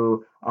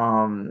new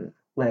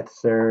let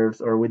serves,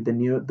 or with the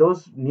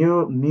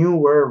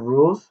newer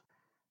rules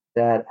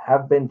that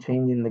have been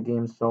changing the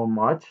game so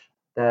much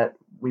that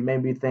we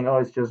maybe think, oh,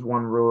 it's just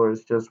one rule or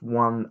it's just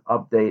one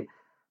update.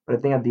 But I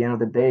think at the end of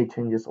the day, it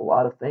changes a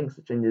lot of things.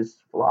 It changes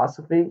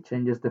philosophy, it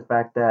changes the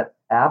fact that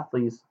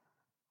athletes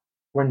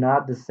were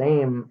not the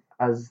same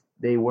as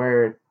they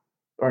were,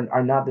 or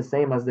are not the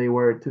same as they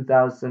were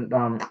 2000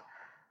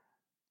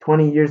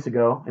 20 years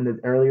ago in the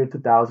earlier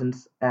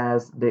 2000s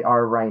as they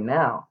are right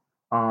now,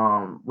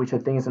 which I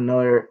think is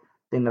another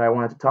thing that I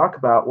wanted to talk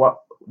about. What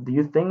do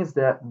you think is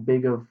that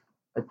big of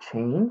a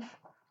change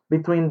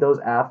between those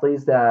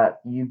athletes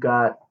that you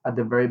got at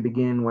the very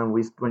beginning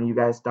when you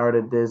guys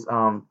started this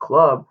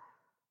club,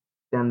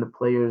 than the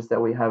players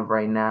that we have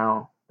right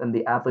now, than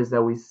the athletes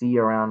that we see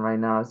around right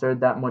now? Is there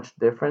that much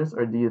difference,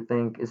 or do you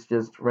think it's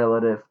just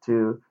relative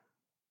to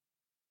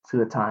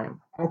the time?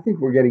 I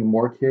think we're getting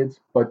more kids,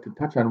 but to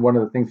touch on one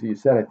of the things that you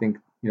said, I think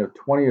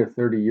 20 or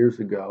 30 years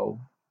ago,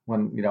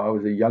 when I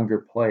was a younger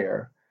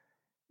player,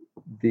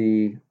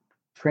 the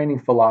training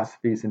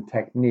philosophies and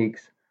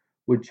techniques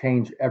would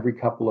change every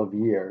couple of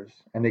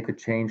years, and they could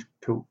change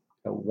to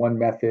one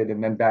method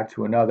and then back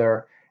to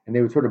another, and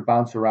they would sort of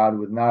bounce around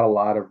with not a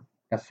lot of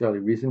necessarily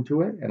reason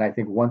to it. And I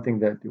think one thing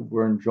that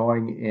we're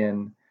enjoying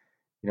in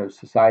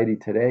society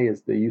today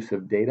is the use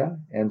of data.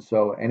 And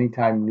so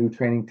anytime new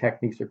training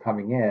techniques are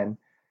coming in,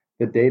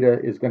 the data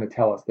is going to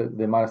tell us that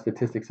the amount of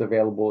statistics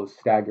available is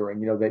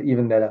staggering. That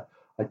even that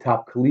a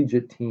top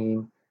collegiate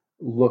team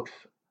looks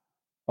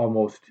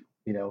almost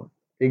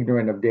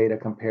ignorant of data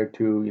compared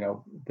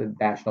to the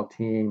national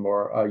team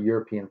or a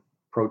European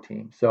pro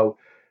team. So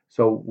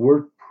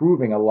we're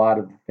proving a lot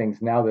of the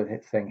things now that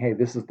it's saying, hey,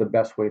 this is the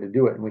best way to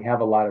do it, and we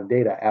have a lot of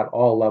data at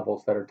all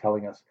levels that are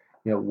telling us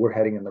we're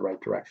heading in the right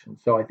direction.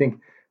 So I think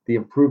the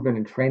improvement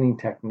in training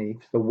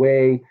techniques, the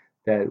way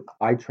that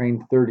I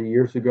trained 30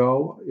 years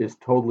ago is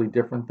totally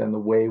different than the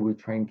way we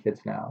train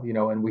kids now.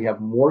 And we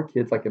have more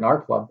kids, like in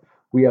our club,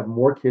 we have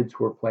more kids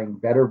who are playing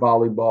better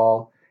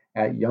volleyball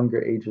at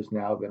younger ages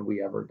now than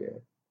we ever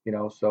did.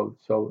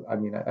 So I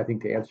mean, I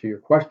think to answer your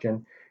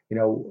question,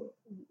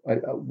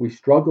 we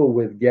struggle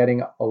with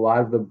getting a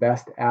lot of the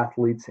best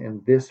athletes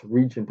in this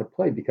region to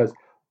play because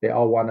they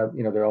all want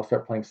to, they all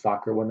start playing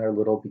soccer when they're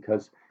little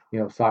because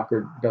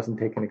soccer doesn't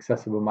take an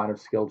excessive amount of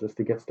skill just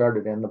to get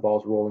started in. The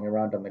ball's rolling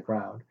around on the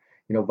ground.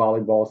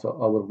 volleyball's a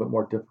little bit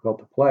more difficult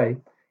to play.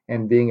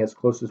 And being as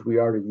close as we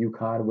are to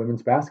UConn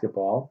women's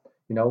basketball,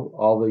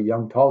 all the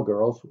young tall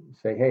girls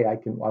say, "Hey, I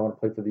want to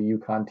play for the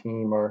UConn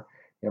team," or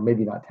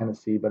maybe not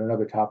Tennessee, but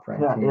another top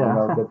ranked Yeah, team,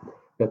 yeah.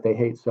 that they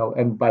hate. So,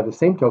 and by the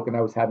same token,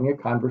 I was having a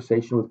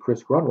conversation with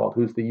Chris Grunwald,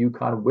 who's the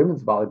UConn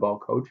women's volleyball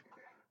coach,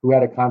 who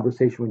had a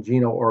conversation with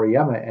Gino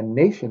Oriema, and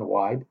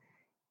nationwide,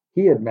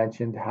 he had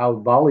mentioned how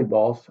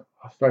volleyball's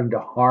starting to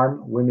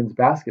harm women's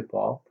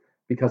basketball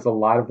because a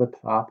lot of the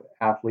top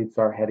athletes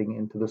are heading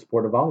into the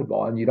sport of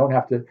volleyball. And you don't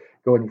have to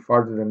go any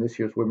farther than this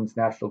year's women's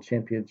national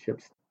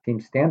championships team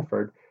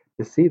Stanford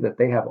to see that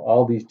they have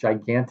all these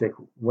gigantic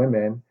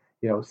women.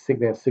 They have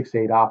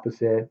 6'8"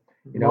 opposite.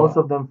 Most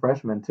of them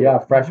freshmen too. Yeah,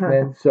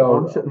 freshmen.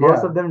 So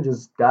Most of them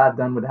just got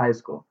done with high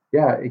school.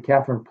 yeah,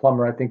 Catherine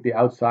Plummer, I think the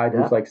outside,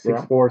 who's Yeah, like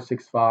yeah. 6'4",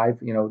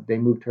 6'5", they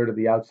moved her to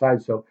the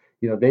outside. So,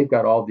 they've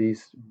got all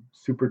these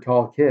super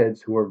tall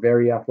kids who are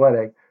very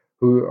athletic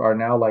who are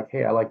now like,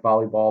 hey, I like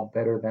volleyball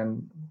better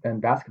than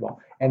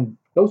basketball. And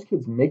those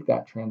kids make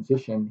that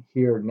transition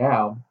here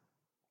now.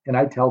 And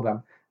I tell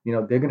them,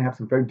 they're going to have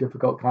some very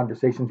difficult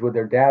conversations with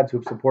their dads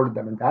who've supported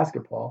them in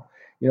basketball,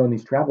 in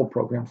these travel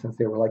programs since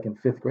they were like in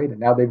fifth grade. And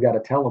now they've got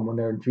to tell them when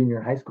they're in junior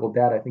high school,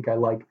 Dad, I think I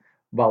like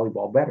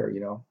volleyball better.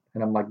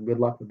 And I'm like, good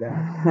luck with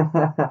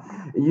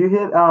that. You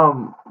hit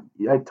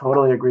I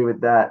totally agree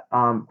with that.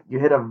 You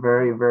hit a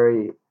very,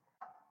 very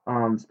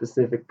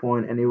specific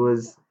point, and it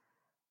was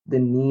the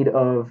need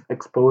of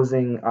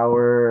exposing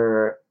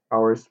our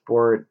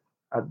sport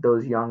at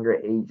those younger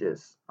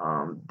ages.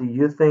 Do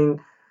you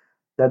think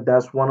that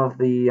that's one of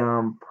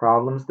the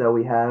problems that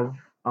we have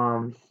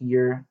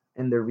here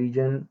in the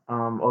region?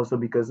 Also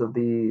because of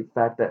the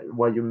fact that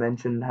what you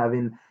mentioned,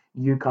 having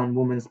UConn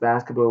women's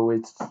basketball,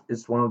 which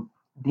is one of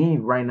the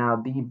right now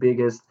the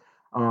biggest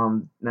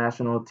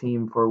national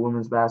team for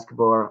women's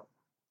basketball,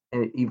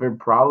 and even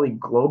probably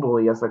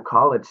globally as a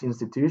college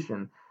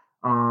institution.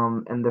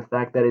 And the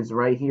fact that it's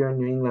right here in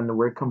New England, and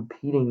we're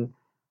competing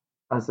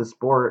as a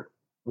sport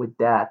with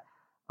that.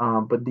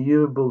 But do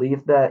you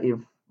believe that if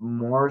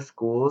more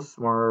schools,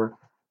 more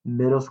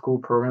middle school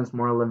programs,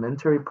 more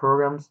elementary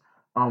programs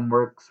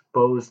were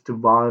exposed to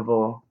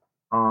volleyball,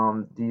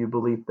 do you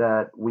believe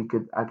that we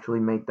could actually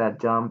make that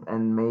jump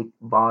and make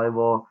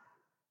volleyball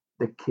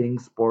the king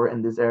sport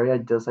in this area,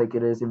 just like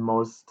it is in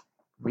most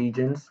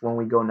regions when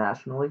we go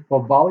nationally?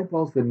 Well,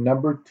 volleyball's the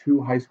number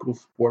 2 high school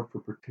sport for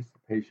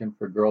participation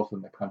for girls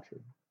in the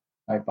country,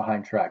 right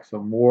behind track. So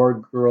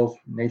more girls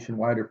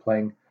nationwide are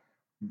playing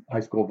high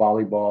school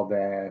volleyball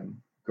than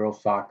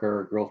girls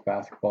soccer, girls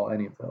basketball,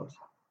 any of those.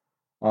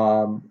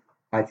 Um,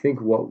 I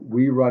think what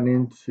we run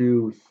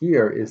into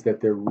here is that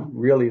they're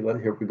really,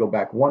 here if we go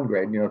back one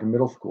grade, to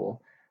middle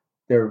school,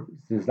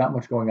 there's not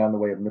much going on in the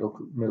way of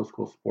middle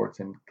school sports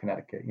in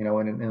Connecticut,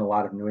 and in a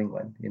lot of New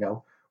England,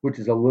 which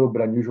is a little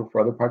bit unusual for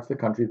other parts of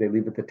the country. They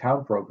leave it to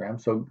town program.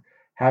 So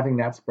having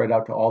that spread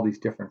out to all these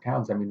different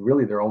towns, I mean,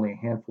 really, there are only a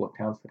handful of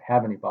towns that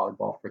have any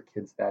volleyball for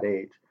kids that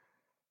age.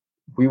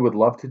 We would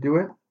love to do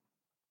it,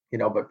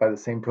 but by the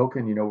same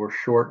token, we're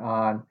short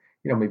on,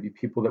 maybe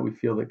people that we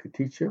feel that could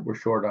teach it. We're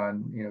short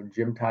on,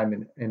 gym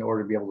time in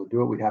order to be able to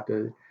do it. We'd have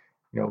to,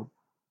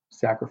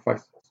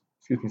 sacrifice,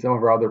 excuse me, some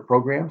of our other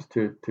programs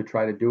to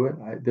try to do it.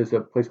 There's a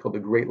place called the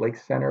Great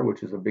Lakes Center,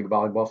 which is a big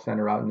volleyball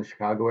center out in the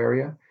Chicago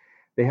area.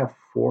 They have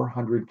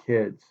 400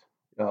 kids,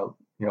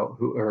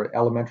 who are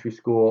elementary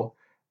school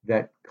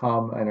that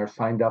come and are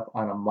signed up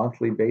on a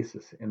monthly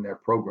basis in their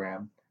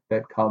program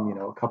that come,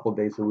 a couple of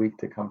days a week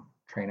to come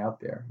train out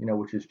there,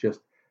 which is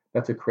just,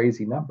 that's a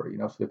crazy number.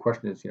 So the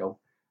question is,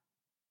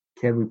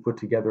 can we put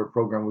together a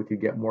program we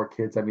could get more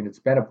kids? I mean, it's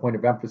been a point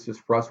of emphasis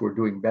for us. We're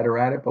doing better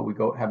at it, but we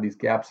have these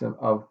gaps in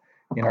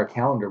our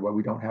calendar where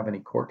we don't have any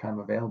court time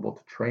available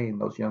to train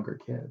those younger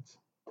kids.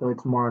 So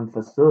it's more on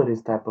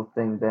facilities type of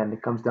thing. Then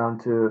it comes down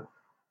to,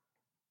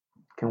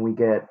 can we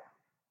get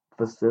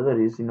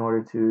facilities in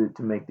order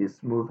to make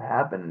this move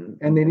happen?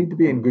 And they need to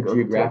be in good go to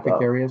take geographic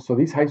off. areas. So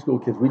these high school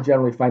kids, we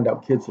generally find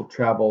out kids will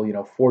travel,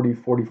 40,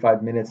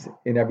 45 minutes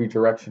in every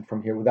direction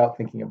from here without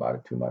thinking about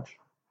it too much.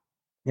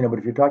 But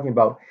if you're talking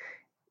about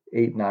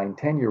 8, 9,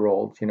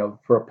 10-year-olds,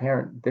 for a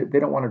parent, they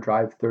don't want to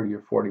drive 30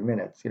 or 40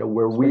 minutes,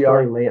 where we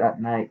are. Especially late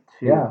at night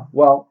too. Yeah,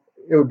 well,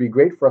 it would be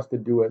great for us to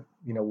do it,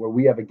 where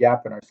we have a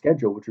gap in our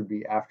schedule, which would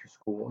be after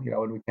school,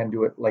 and we can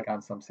do it like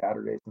on some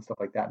Saturdays and stuff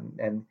like that.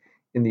 And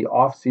in the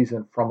off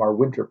season from our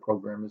winter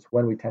program is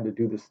when we tend to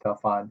do this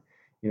stuff on,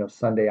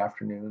 Sunday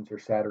afternoons or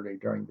Saturday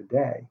during the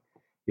day,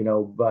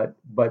 but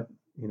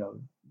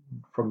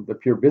from the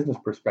pure business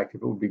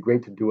perspective, it would be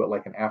great to do it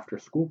like an after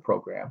school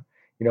program,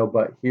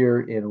 but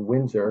here in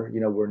Windsor,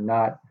 we're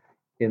not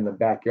in the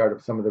backyard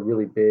of some of the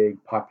really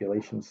big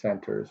population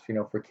centers,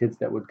 for kids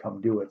that would come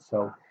do it.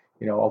 So,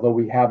 although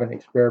we haven't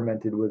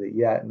experimented with it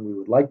yet and we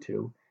would like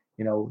to,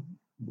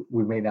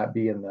 we may not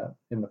be in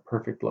the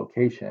perfect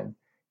location,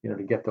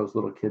 to get those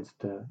little kids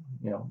to,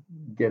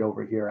 get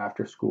over here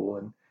after school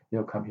and,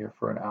 come here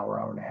for an hour,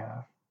 hour and a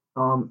half.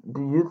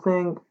 Do you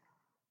think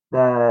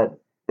that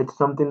it's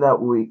something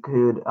that we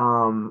could,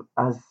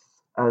 as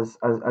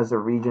as a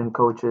region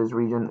coaches,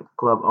 region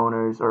club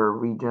owners, or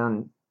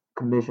region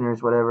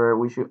commissioners, whatever,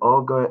 we should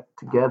all go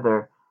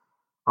together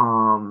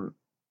um,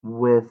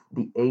 with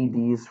the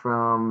ADs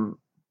from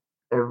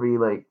every,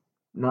 like,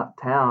 not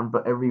town,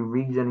 but every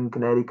region in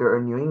Connecticut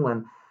or New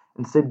England,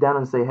 and sit down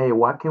and say, hey,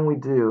 what can we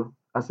do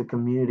as a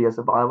community, as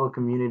a Bible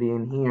community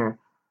in here,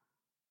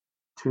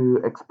 to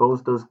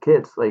expose those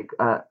kids? Like,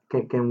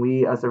 can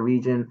we as a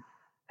region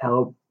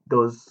help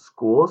those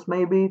schools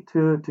maybe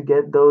to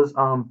get those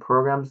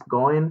programs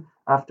going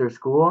after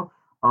school?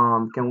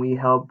 Can we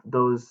help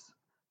those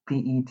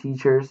PE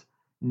teachers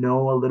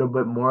know a little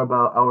bit more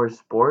about our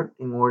sport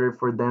in order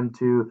for them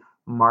to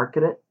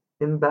market it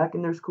in back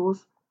in their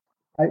schools?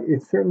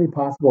 It's certainly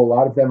possible. A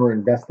lot of them are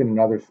invested in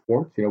other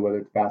sports, whether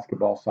it's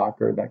basketball,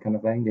 soccer, that kind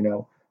of thing.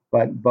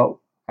 But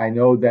I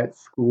know that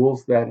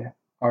schools that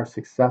are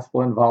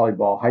successful in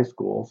volleyball, high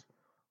schools,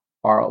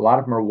 are a lot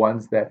of them are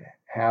ones that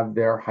have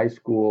their high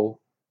school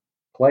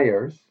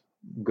players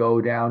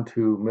go down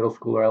to middle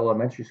school or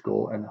elementary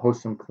school and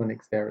host some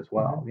clinics there as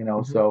well.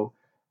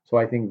 So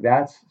I think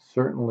that's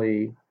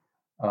certainly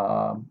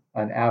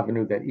an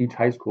avenue that each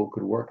high school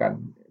could work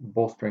on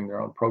bolstering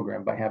their own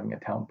program by having a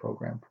town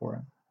program for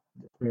it.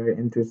 Very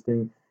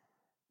interesting.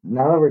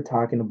 Now that we're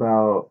talking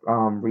about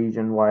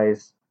region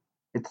wise,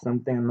 it's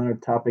something, another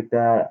topic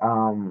that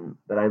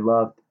I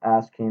loved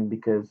asking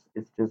because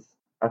it's just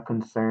a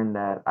concern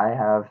that I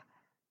have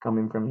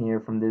coming from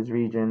here from this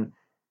region.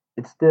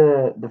 It's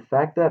the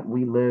fact that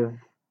we live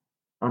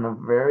on a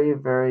very,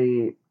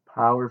 very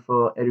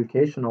powerful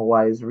educational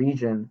wise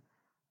region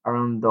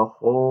around the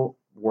whole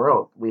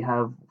world. We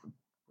have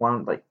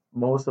one, like,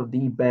 most of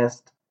the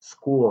best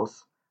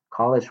schools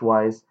college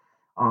wise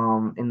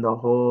in the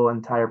whole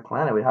entire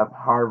planet. We have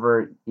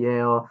Harvard,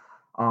 Yale,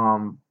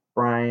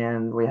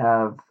 Bryan, we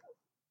have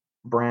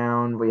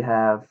Brown, we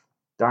have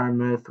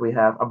Dartmouth, we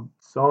have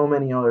so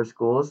many other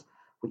schools.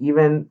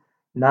 Even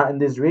not in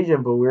this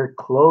region, but we're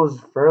close,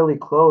 fairly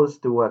close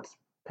to what's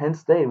Penn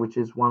State, which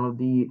is one of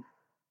the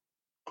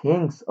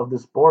kings of the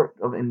sport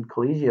of in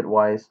collegiate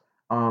wise,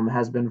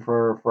 has been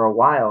for a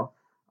while,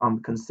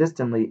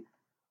 consistently.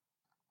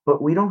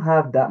 But we don't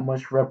have that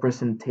much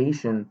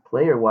representation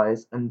player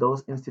wise in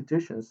those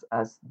institutions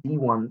as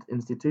D1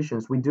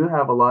 institutions. We do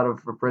have a lot of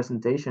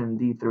representation in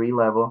D3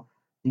 level,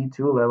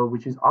 D2 level,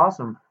 which is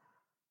awesome.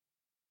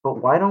 But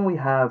why don't we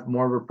have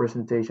more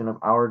representation of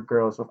our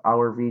girls, of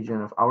our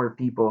region, of our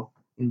people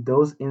in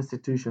those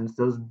institutions,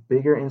 those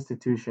bigger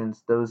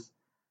institutions, those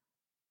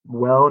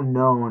well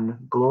known,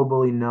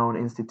 globally known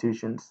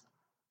institutions?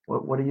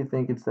 What do you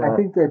think it's I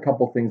think there are a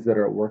couple things that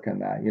are at work on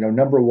that.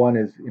 Number one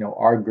is,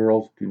 our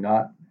girls do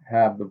not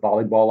have the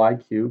volleyball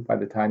IQ by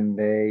the time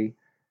they,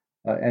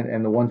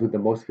 and the ones with the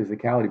most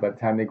physicality by the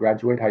time they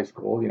graduate high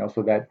school,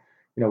 so that,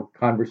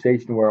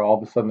 conversation where all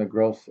of a sudden the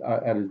girls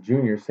at a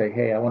junior say,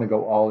 hey, I want to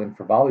go all in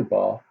for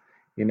volleyball,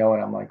 and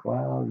I'm like,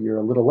 well, you're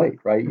a little late,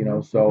 right?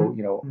 So,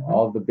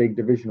 all of the big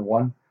Division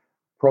 1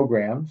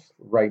 programs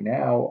right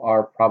now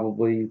are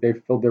probably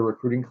they've filled their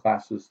recruiting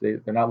classes.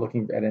 They're not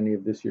looking at any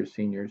of this year's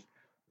seniors.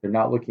 They're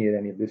not looking at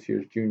any of this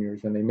year's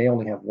juniors, and they may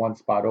only have one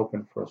spot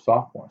open for a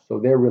sophomore. So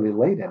they're really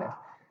late in it.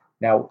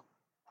 Now,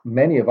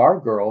 many of our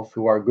girls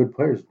who are good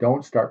players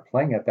don't start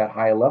playing at that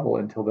high level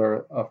until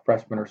they're a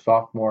freshman or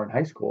sophomore in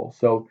high school.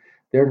 So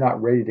they're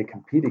not ready to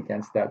compete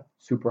against that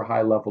super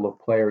high level of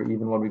player,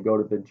 even when we go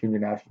to the junior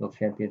national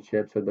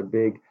championships or the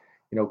big,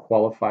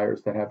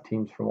 qualifiers that have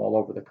teams from all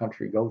over the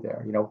country go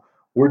there.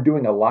 We're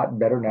doing a lot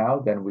better now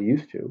than we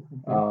used to.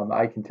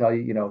 I can tell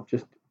you,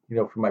 just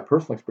from my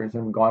personal experience,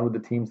 and gone with the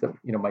teams that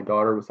my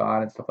daughter was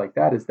on and stuff like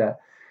that, is that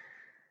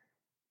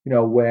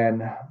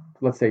when,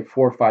 let's say,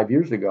 4 or 5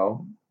 years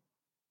ago,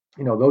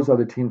 those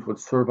other teams would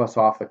serve us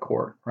off the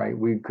court, right?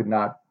 We could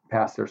not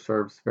pass their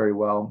serves very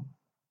well,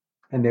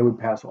 and they would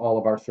pass all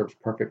of our serves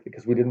perfectly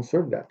because we didn't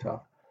serve that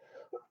tough.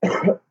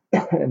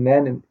 And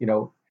then,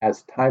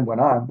 as time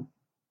went on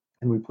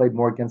and we played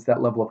more against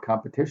that level of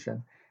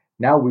competition,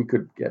 now we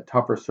could get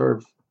tougher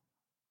serves,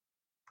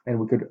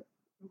 and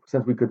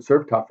since we could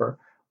serve tougher,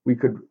 we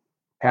could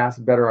pass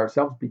better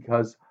ourselves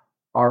because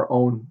our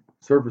own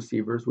serve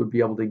receivers would be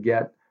able to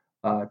get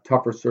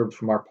tougher serves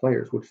from our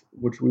players,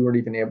 which we weren't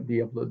even able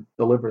to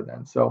deliver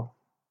then. So,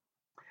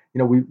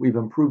 we've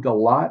improved a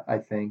lot, I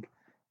think,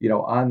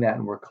 on that,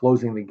 and we're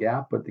closing the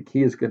gap. But the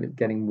key is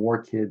getting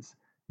more kids,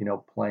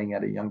 playing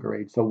at a younger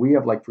age. So we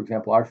have, like, for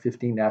example, our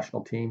 15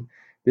 national team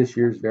this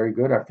year is very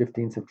good. Our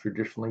 15s have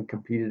traditionally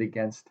competed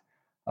against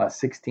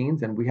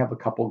 16s, and we have a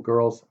couple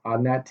girls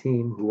on that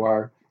team who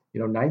are,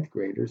 ninth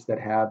graders that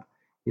have,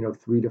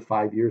 3 to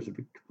 5 years of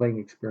playing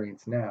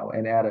experience now,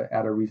 and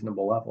at a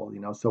reasonable level.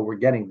 So we're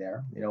getting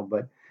there.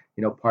 But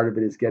part of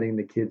it is getting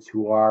the kids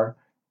who are,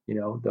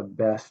 the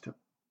best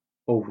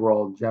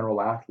overall general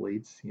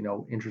athletes,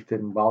 interested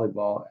in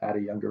volleyball at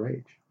a younger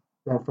age.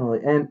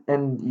 Definitely.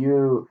 And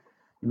you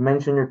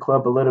mentioned your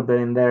club a little bit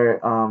in there,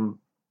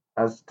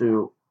 as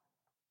to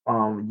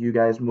you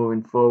guys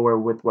moving forward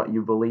with what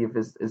you believe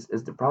is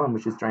the problem,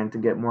 which is trying to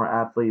get more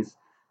athletes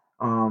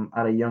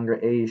at a younger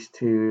age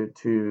to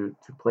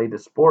play the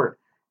sport.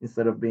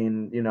 instead of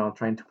being,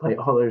 trying to play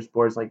other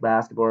sports like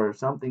basketball or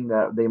something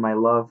that they might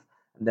love,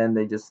 and then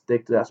they just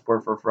stick to that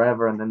sport for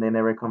forever, and then they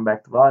never come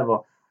back to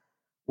volleyball.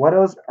 What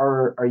else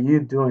are you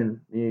doing?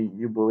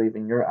 You believe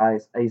in your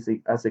eyes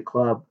as a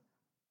club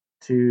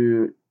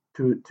to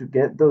to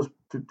get those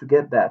to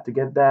get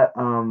that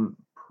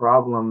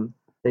problem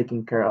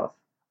taken care of.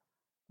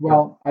 You know,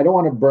 Well, I don't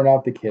want to burn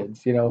out the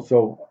kids,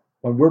 so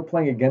when we're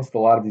playing against a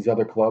lot of these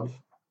other clubs,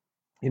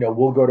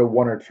 we'll go to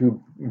one or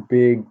two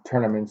big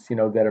tournaments,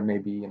 that are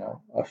maybe,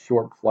 a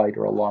short flight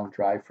or a long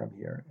drive from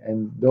here.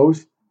 And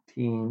those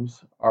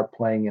teams are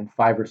playing in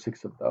five or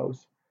six of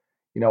those.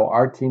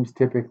 Our teams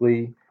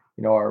typically,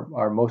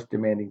 our most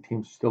demanding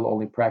teams still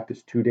only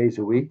practice 2 days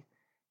a week.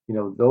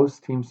 Those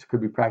teams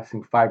could be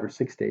practicing 5 or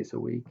 6 days a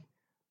week.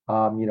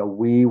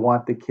 We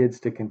want the kids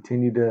to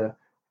continue to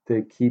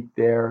keep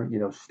their,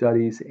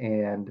 studies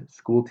and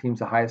school teams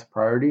the highest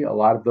priority. A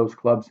lot of those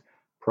clubs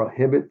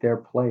prohibit their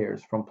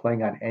players from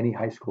playing on any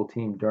high school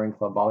team during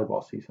club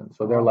volleyball season.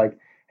 So they're oh, like,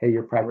 hey,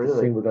 you're really?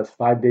 practicing with us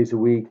 5 days a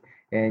week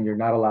and you're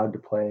not allowed to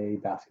play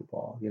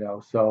basketball,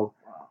 So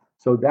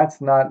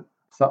that's not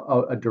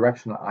a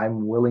direction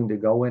I'm willing to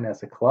go in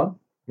as a club.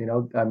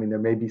 I mean, there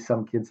may be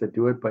some kids that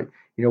do it, but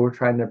we're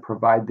trying to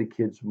provide the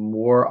kids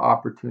more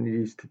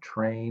opportunities to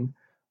train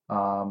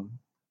um,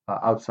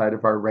 outside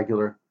of our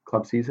regular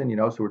club season.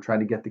 So we're trying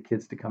to get the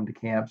kids to come to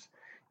camps.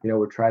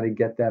 We're trying to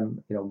get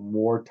them,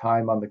 more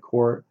time on the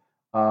court.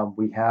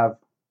 We have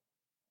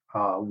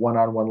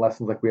one-on-one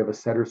lessons. Like we have a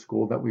setter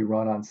school that we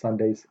run on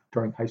Sundays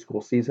during high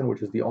school season,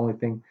 which is the only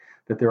thing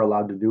that they're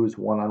allowed to do is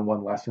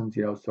one-on-one lessons.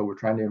 So we're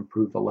trying to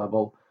improve the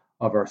level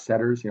of our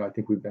setters. I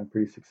think we've been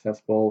pretty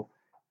successful.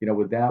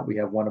 With that, we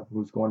have one of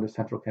who's going to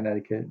Central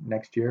Connecticut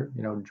next year.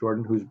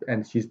 Jordan,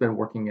 and she's been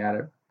working at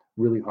it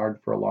really hard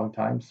for a long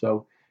time.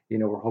 So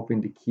we're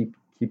hoping to keep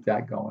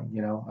that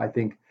going. I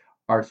think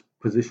our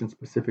position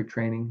specific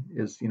training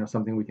is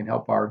something we can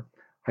help our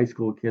high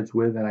school kids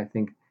with, and I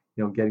think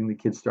getting the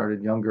kids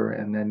started younger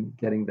and then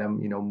getting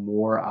them,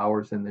 more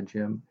hours in the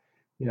gym,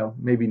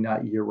 maybe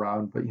not year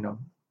round, but,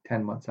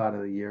 10 months out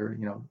of the year,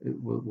 it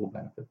will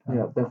benefit them.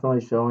 Yeah,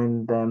 definitely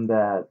showing them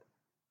that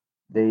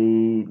they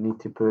need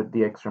to put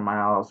the extra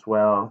mile as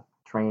well,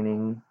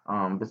 training,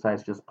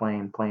 besides just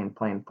playing,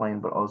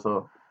 but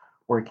also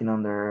working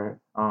on their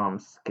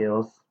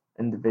skills,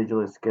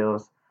 individual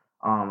skills.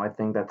 I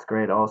think that's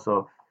great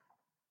also.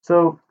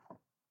 So,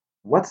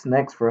 what's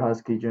next for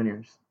Husky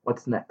Juniors?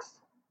 What's next?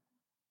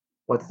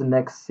 What's the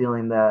next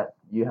ceiling that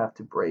you have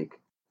to break?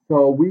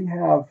 So we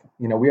have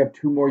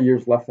 2 more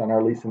years left on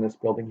our lease in this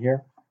building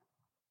here.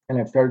 And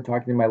I've started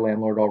talking to my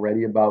landlord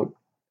already about,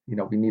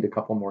 we need a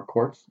couple more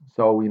courts.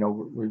 So, we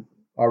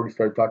already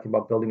started talking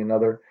about building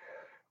another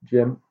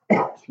gym,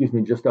 excuse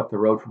me, just up the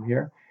road from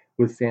here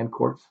with sand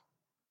courts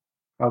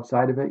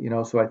outside of it.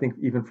 So I think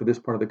even for this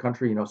part of the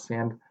country,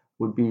 sand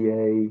would be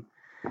a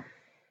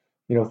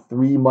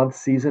 3 month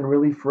season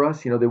really for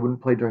us. They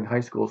wouldn't play during high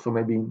school, so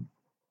maybe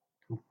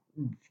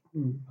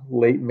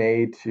late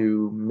May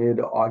to mid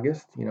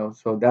August.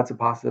 So that's a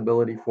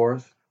possibility for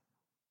us.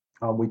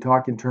 We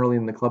talk internally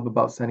in the club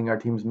about sending our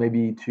teams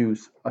maybe to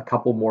a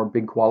couple more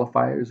big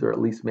qualifiers, or at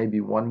least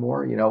maybe one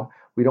more.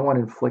 We don't want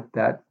to inflict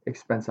that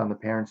expense on the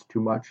parents too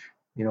much.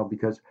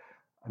 Because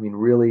I mean,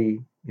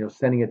 really,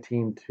 sending a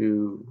team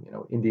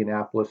to,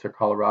 Indianapolis or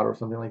Colorado or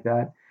something like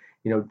that,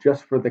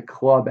 just for the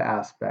club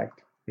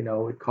aspect,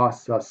 it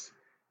costs us,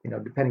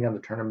 depending on the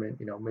tournament,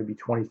 maybe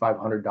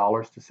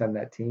 $2,500 to send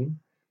that team.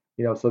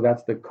 So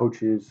that's the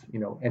coach's,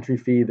 entry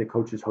fee, the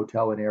coach's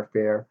hotel and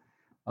airfare.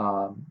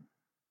 Um,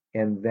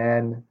 and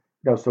then,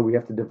 so we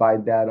have to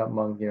divide that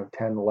among,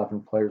 10,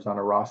 11 players on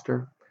a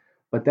roster.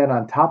 But then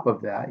on top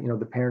of that,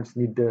 the parents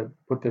need to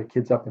put their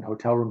kids up in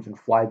hotel rooms and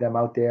fly them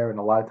out there. And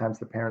a lot of times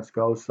the parents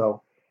go.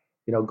 So,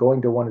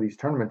 going to one of these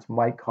tournaments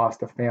might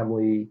cost a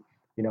family,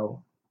 you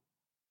know,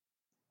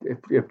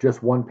 if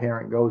just one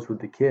parent goes with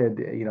the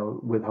kid,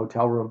 with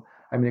hotel room,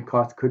 I mean,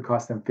 could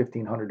cost them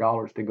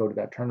 $1,500 to go to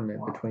that tournament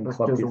Wow, between that's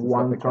club just fees and stuff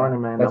one like that.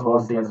 tournament in the That's whole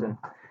one tournament.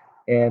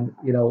 season.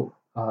 And,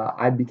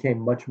 I became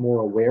much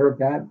more aware of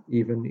that.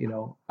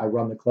 Even, I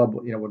run the club,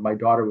 when my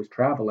daughter was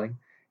traveling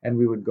and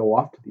we would go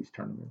off to these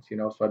tournaments,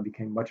 so I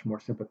became much more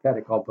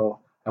sympathetic, although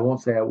I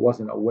won't say I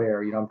wasn't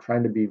aware. I'm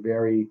trying to be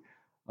very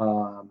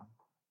um,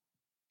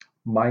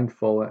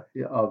 mindful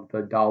of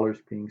the dollars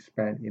being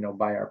spent,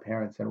 by our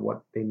parents and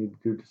what they need to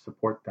do to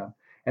support them.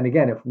 And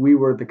again, if we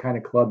were the kind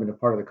of club in a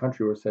part of the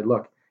country where it said,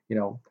 look,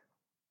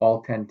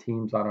 all 10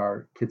 teams on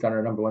our kids on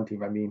our number one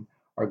team, I mean,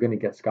 are going to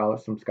get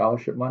some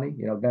scholarship money,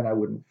 then I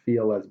wouldn't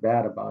feel as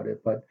bad about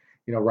it. But,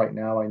 right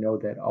now I know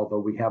that although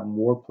we have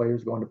more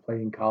players going to play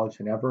in college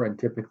than ever, and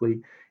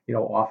typically,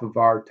 off of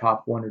our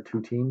top one or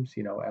two teams,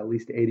 at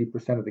least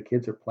 80% of the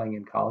kids are playing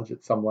in college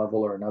at some level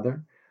or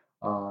another.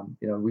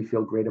 We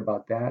feel great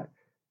about that,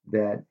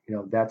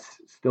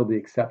 that's still the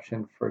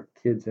exception for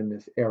kids in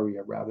this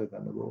area rather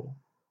than the rule.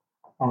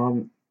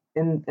 Um,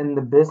 in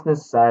the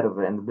business side of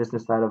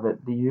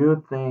it, do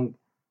you think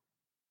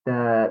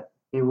that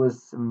it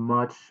was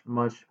much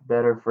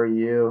better for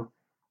you,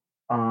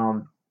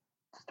 um,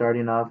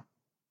 starting off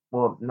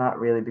well, not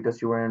really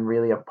because you weren't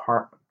really a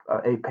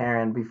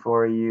parent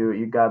before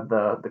you got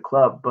the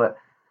club, but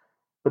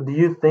do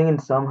you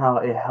think somehow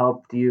it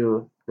helped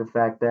you the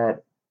fact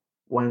that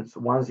once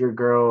your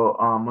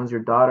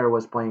daughter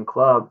was playing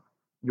club,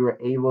 you were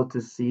able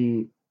to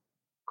see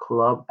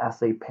club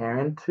as a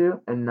parent too,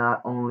 and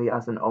not only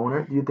as an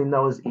owner? Do you think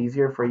that was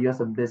easier for you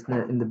as a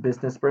business in the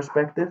business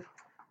perspective?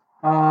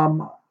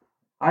 Um,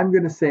 I'm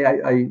going to say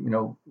a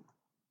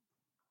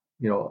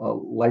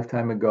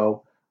lifetime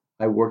ago,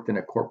 I worked in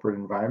a corporate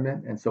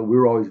environment, and so we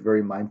were always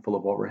very mindful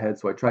of overhead.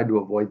 So I tried to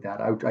avoid that.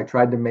 I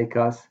tried to make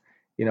us,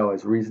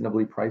 as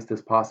reasonably priced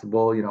as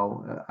possible.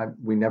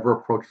 We never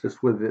approached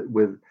this with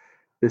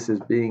this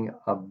as being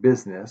a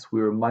business.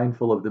 We were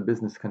mindful of the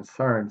business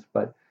concerns,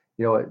 but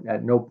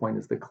at no point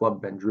has the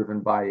club been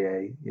driven by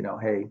hey,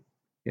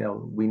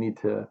 we need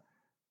to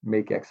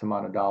make X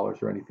amount of dollars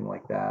or anything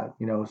like that.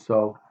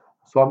 So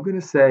I'm going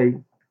to say,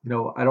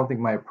 I don't think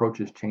my approach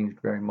has changed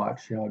very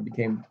much. I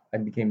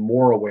became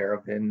more aware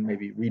of it and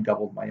maybe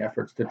redoubled my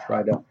efforts to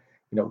try to,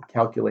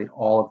 calculate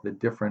all of the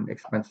different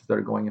expenses that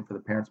are going in for the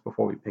parents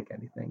before we pick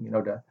anything.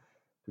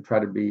 To try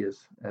to be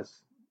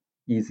as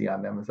easy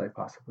on them as I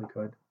possibly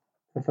could.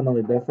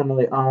 Definitely,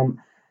 definitely.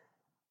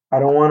 I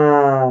don't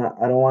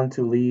want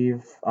to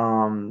leave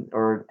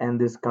or end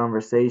this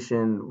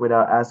conversation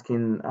without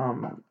asking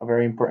a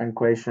very important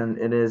question.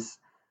 It is,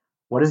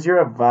 what is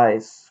your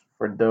advice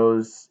for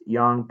those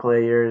young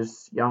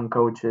players, young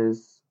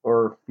coaches,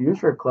 or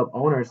future club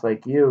owners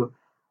like you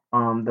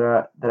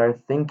that are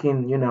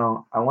thinking,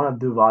 I want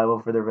to do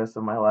volleyball for the rest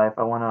of my life.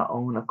 I want to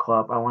own a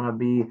club. I want to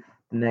be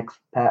the next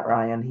Pat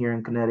Ryan here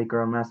in Connecticut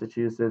or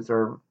Massachusetts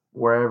or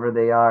wherever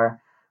they are,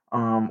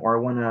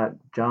 or want to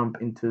jump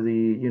into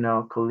the,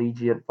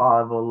 collegiate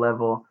volleyball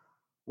level.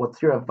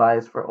 What's your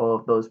advice for all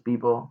of those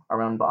people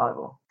around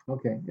volleyball?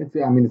 Okay,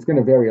 it's going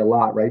to vary a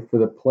lot, right? For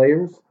the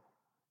players,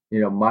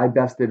 my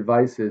best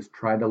advice is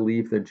try to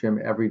leave the gym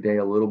every day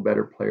a little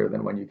better player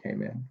than when you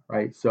came in,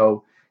 right?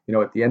 So,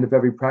 at the end of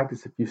every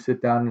practice, if you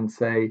sit down and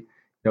say,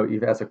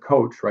 even as a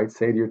coach, right,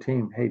 say to your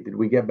team, hey, did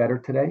we get better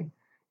today?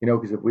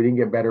 Because if we didn't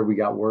get better, we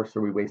got worse or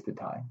we wasted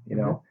time,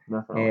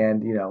 Definitely.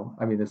 and,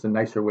 there's a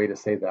nicer way to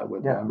say that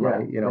with Yeah, them, yeah,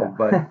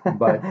 right?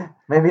 But yeah.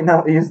 Maybe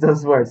not use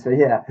those words, but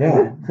yeah.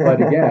 yeah, but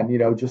again,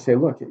 just say,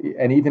 look,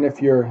 and even if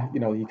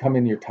you come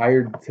in, you're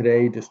tired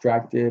today,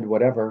 distracted,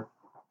 whatever,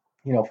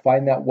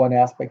 find that one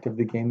aspect of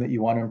the game that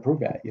you want to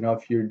improve at.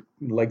 If your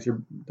legs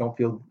don't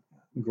feel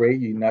great,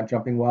 you're not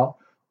jumping well,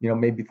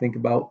 maybe think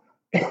about,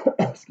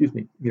 excuse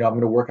me, I'm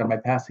going to work on my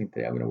passing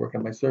today. I'm going to work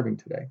on my serving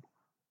today.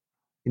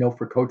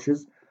 For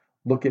coaches,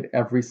 look at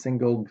every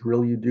single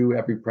drill you do,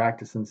 every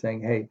practice, and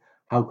saying, hey,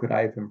 how could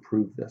I have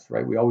improved this,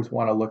 right? We always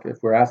want to look,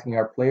 if we're asking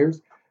our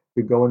players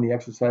to go in the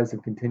exercise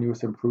of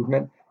continuous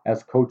improvement,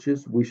 as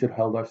coaches, we should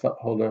hold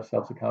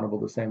ourselves accountable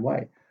the same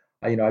way.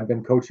 I've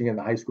been coaching in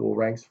the high school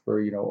ranks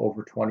for,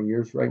 over 20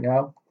 years right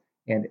now.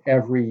 And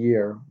every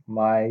year,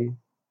 my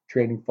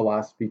training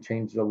philosophy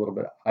changes a little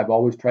bit. I've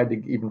always tried to,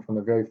 even from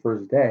the very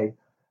first day,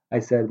 I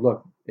said,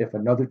 look, if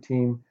another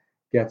team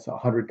gets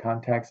 100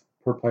 contacts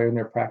per player in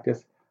their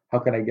practice, how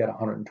can I get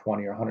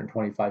 120 or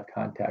 125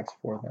 contacts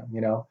for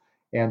them,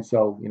 And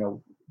so,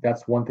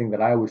 that's one thing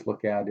that I always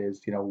look at is,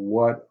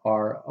 what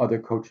are other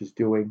coaches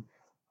doing?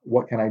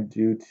 What can I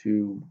do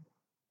to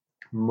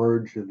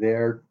merge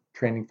their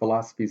training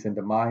philosophies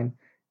into mine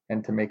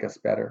and to make us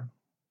better?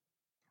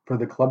 For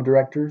the club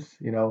directors,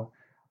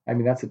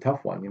 that's a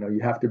tough one. You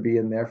have to be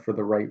in there for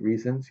the right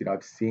reasons.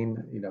 I've seen,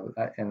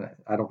 and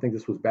I don't think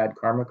this was bad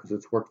karma because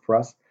it's worked for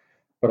us,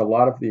 but a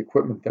lot of the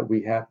equipment that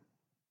we have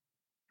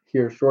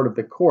here short of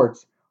the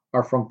courts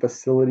are from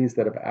facilities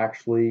that have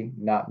actually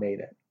not made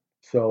it.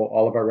 So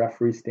all of our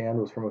referee stand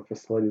was from a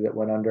facility that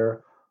went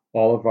under.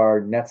 All of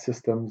our net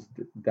systems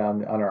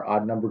down on our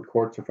odd numbered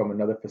courts are from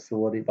another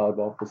volleyball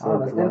Oh, facility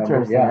that's that went under.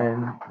 interesting.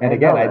 Yeah. I And didn't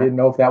again, know I that. didn't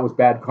know if that was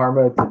bad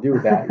karma to do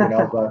that,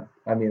 but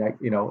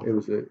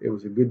it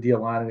was a good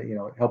deal on it.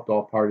 It helped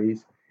all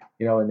parties,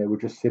 and they were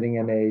just sitting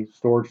in a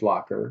storage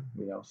locker,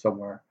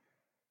 somewhere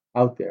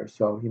out there.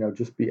 So,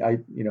 just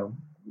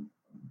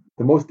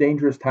the most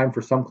dangerous time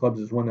for some clubs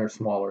is when they're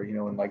smaller,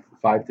 in like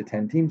 5 to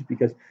 10 teams,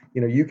 because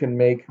you can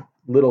make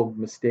little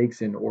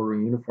mistakes in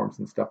ordering uniforms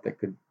and stuff that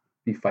could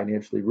be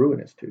financially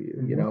ruinous to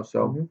you.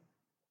 So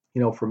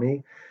for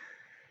me,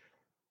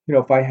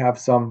 if I have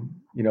some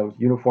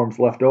uniforms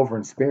left over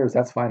and spares,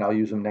 that's fine. I'll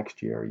use them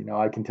next year.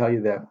 I can tell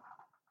you that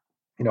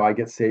I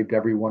get saved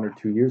every 1 or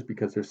 2 years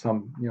because there's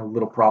some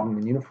little problem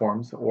in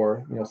uniforms,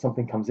 or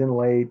something comes in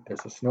late.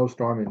 There's a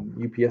snowstorm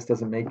and UPS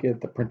doesn't make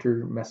it. The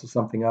printer messes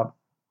something up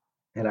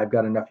and I've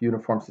got enough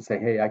uniforms to say,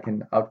 hey, I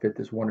can outfit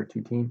this 1 or 2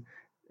 team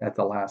at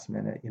the last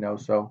minute,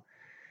 So,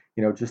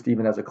 just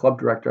even as a club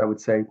director, I would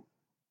say,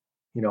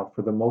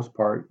 for the most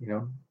part,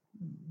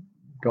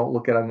 don't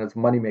look at it as a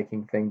money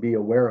making thing. Be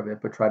aware of it,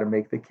 but try to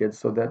make the kids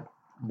so that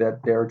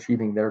they're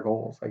achieving their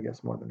goals, I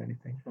guess, more than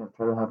anything. Yeah,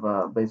 try to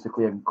have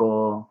basically a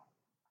goal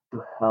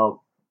to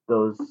help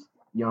those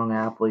young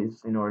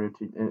athletes in order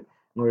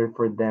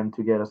for them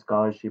to get a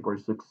scholarship or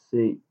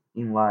succeed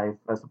in life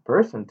as a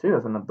person too,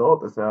 as an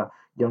adult, as a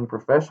young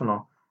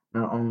professional,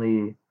 not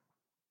only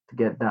to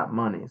get that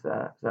money. Is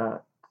that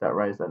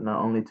right? Is that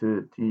not only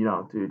to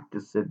to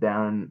just sit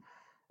down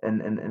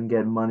and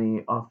get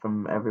money off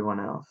from everyone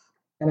else?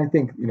 And I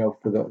think,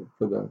 for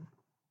the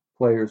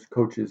players,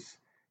 coaches,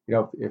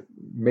 if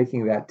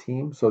making that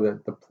team so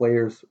that the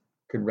players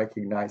can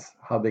recognize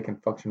how they can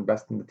function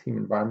best in the team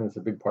environment is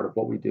a big part of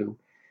what we do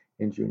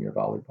in junior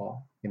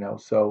volleyball.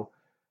 So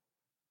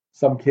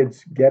some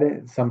kids get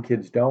it, some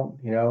kids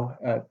don't.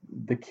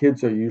 The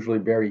kids are usually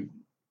very,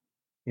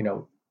 you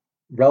know,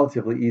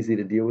 relatively easy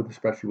to deal with,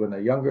 especially when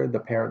they're younger. The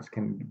parents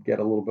can get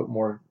a little bit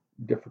more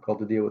difficult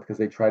to deal with because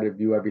they try to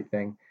view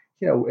everything,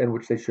 in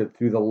which they should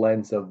through the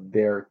lens of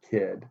their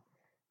kid.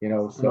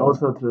 And So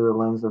also through the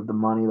lens of the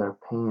money they're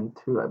paying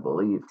too, I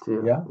believe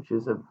too, yeah, which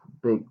is a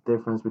big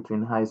difference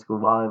between high school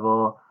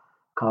volleyball,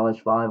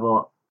 college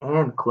volleyball,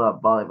 and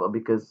club volleyball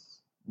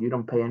because you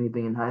don't pay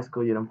anything in high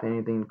school, you don't pay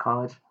anything in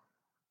college.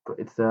 But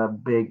it's a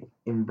big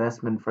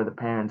investment for the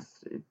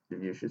parents, if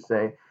you should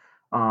say,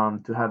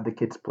 to have the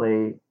kids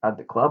play at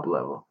the club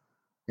level.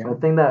 So yeah, I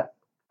think that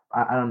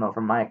I don't know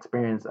from my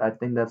experience, I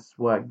think that's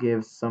what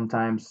gives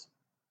sometimes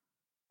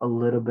a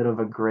little bit of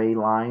a gray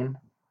line,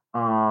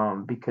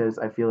 because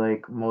I feel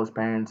like most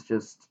parents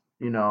just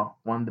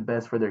want the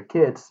best for their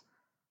kids,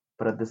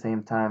 but at the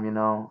same time,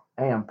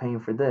 hey, I'm paying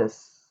for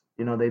this.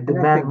 They and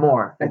demand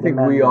more. They I think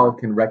demand we all more.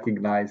 can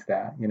recognize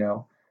that,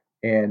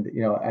 and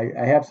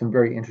I have some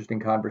very interesting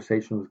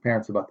conversations with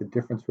parents about the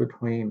difference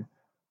between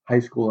high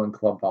school and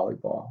club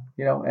volleyball,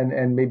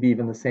 and maybe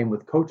even the same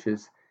with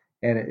coaches.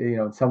 And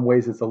in some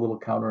ways it's a little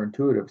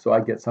counterintuitive. So I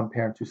get some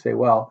parents who say,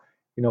 well,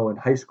 in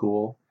high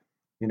school,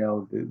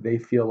 they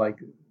feel like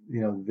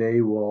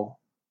they will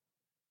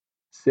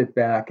sit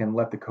back and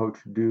let the coach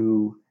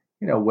do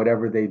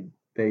whatever they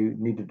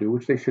need to do,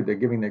 which they should. They're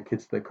giving their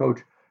kids to the coach,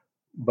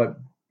 but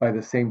by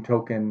the same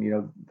token,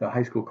 the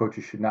high school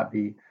coaches should not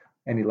be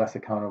any less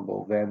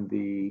accountable than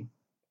the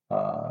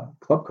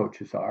club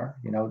coaches are.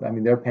 I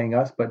mean, they're paying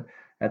us, but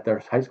at their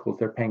high schools,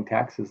 they're paying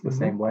taxes the Hmm.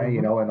 same way.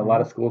 Hmm. And a lot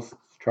Hmm. of schools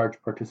charge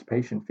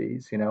participation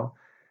fees.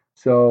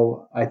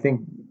 So I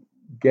think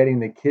getting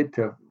the kid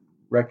to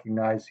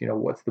recognize,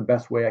 what's the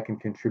best way I can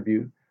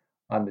contribute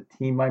on the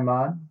team I'm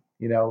on,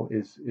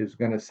 is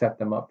going to set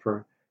them up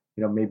for,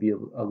 maybe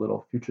a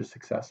little future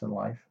success in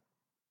life.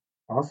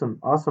 Awesome,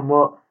 awesome.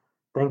 Well,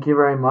 thank you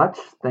very much.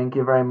 Thank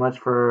you very much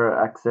for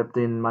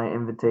accepting my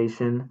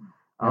invitation,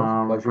 It was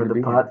a pleasure for to the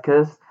be here.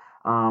 podcast.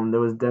 There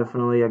was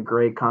definitely a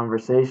great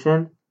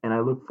conversation, and I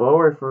look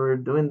forward for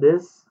doing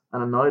this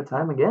at another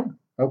time again.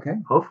 Okay,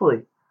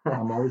 Hopefully.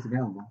 I'm always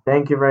available.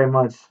 Thank you very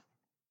much.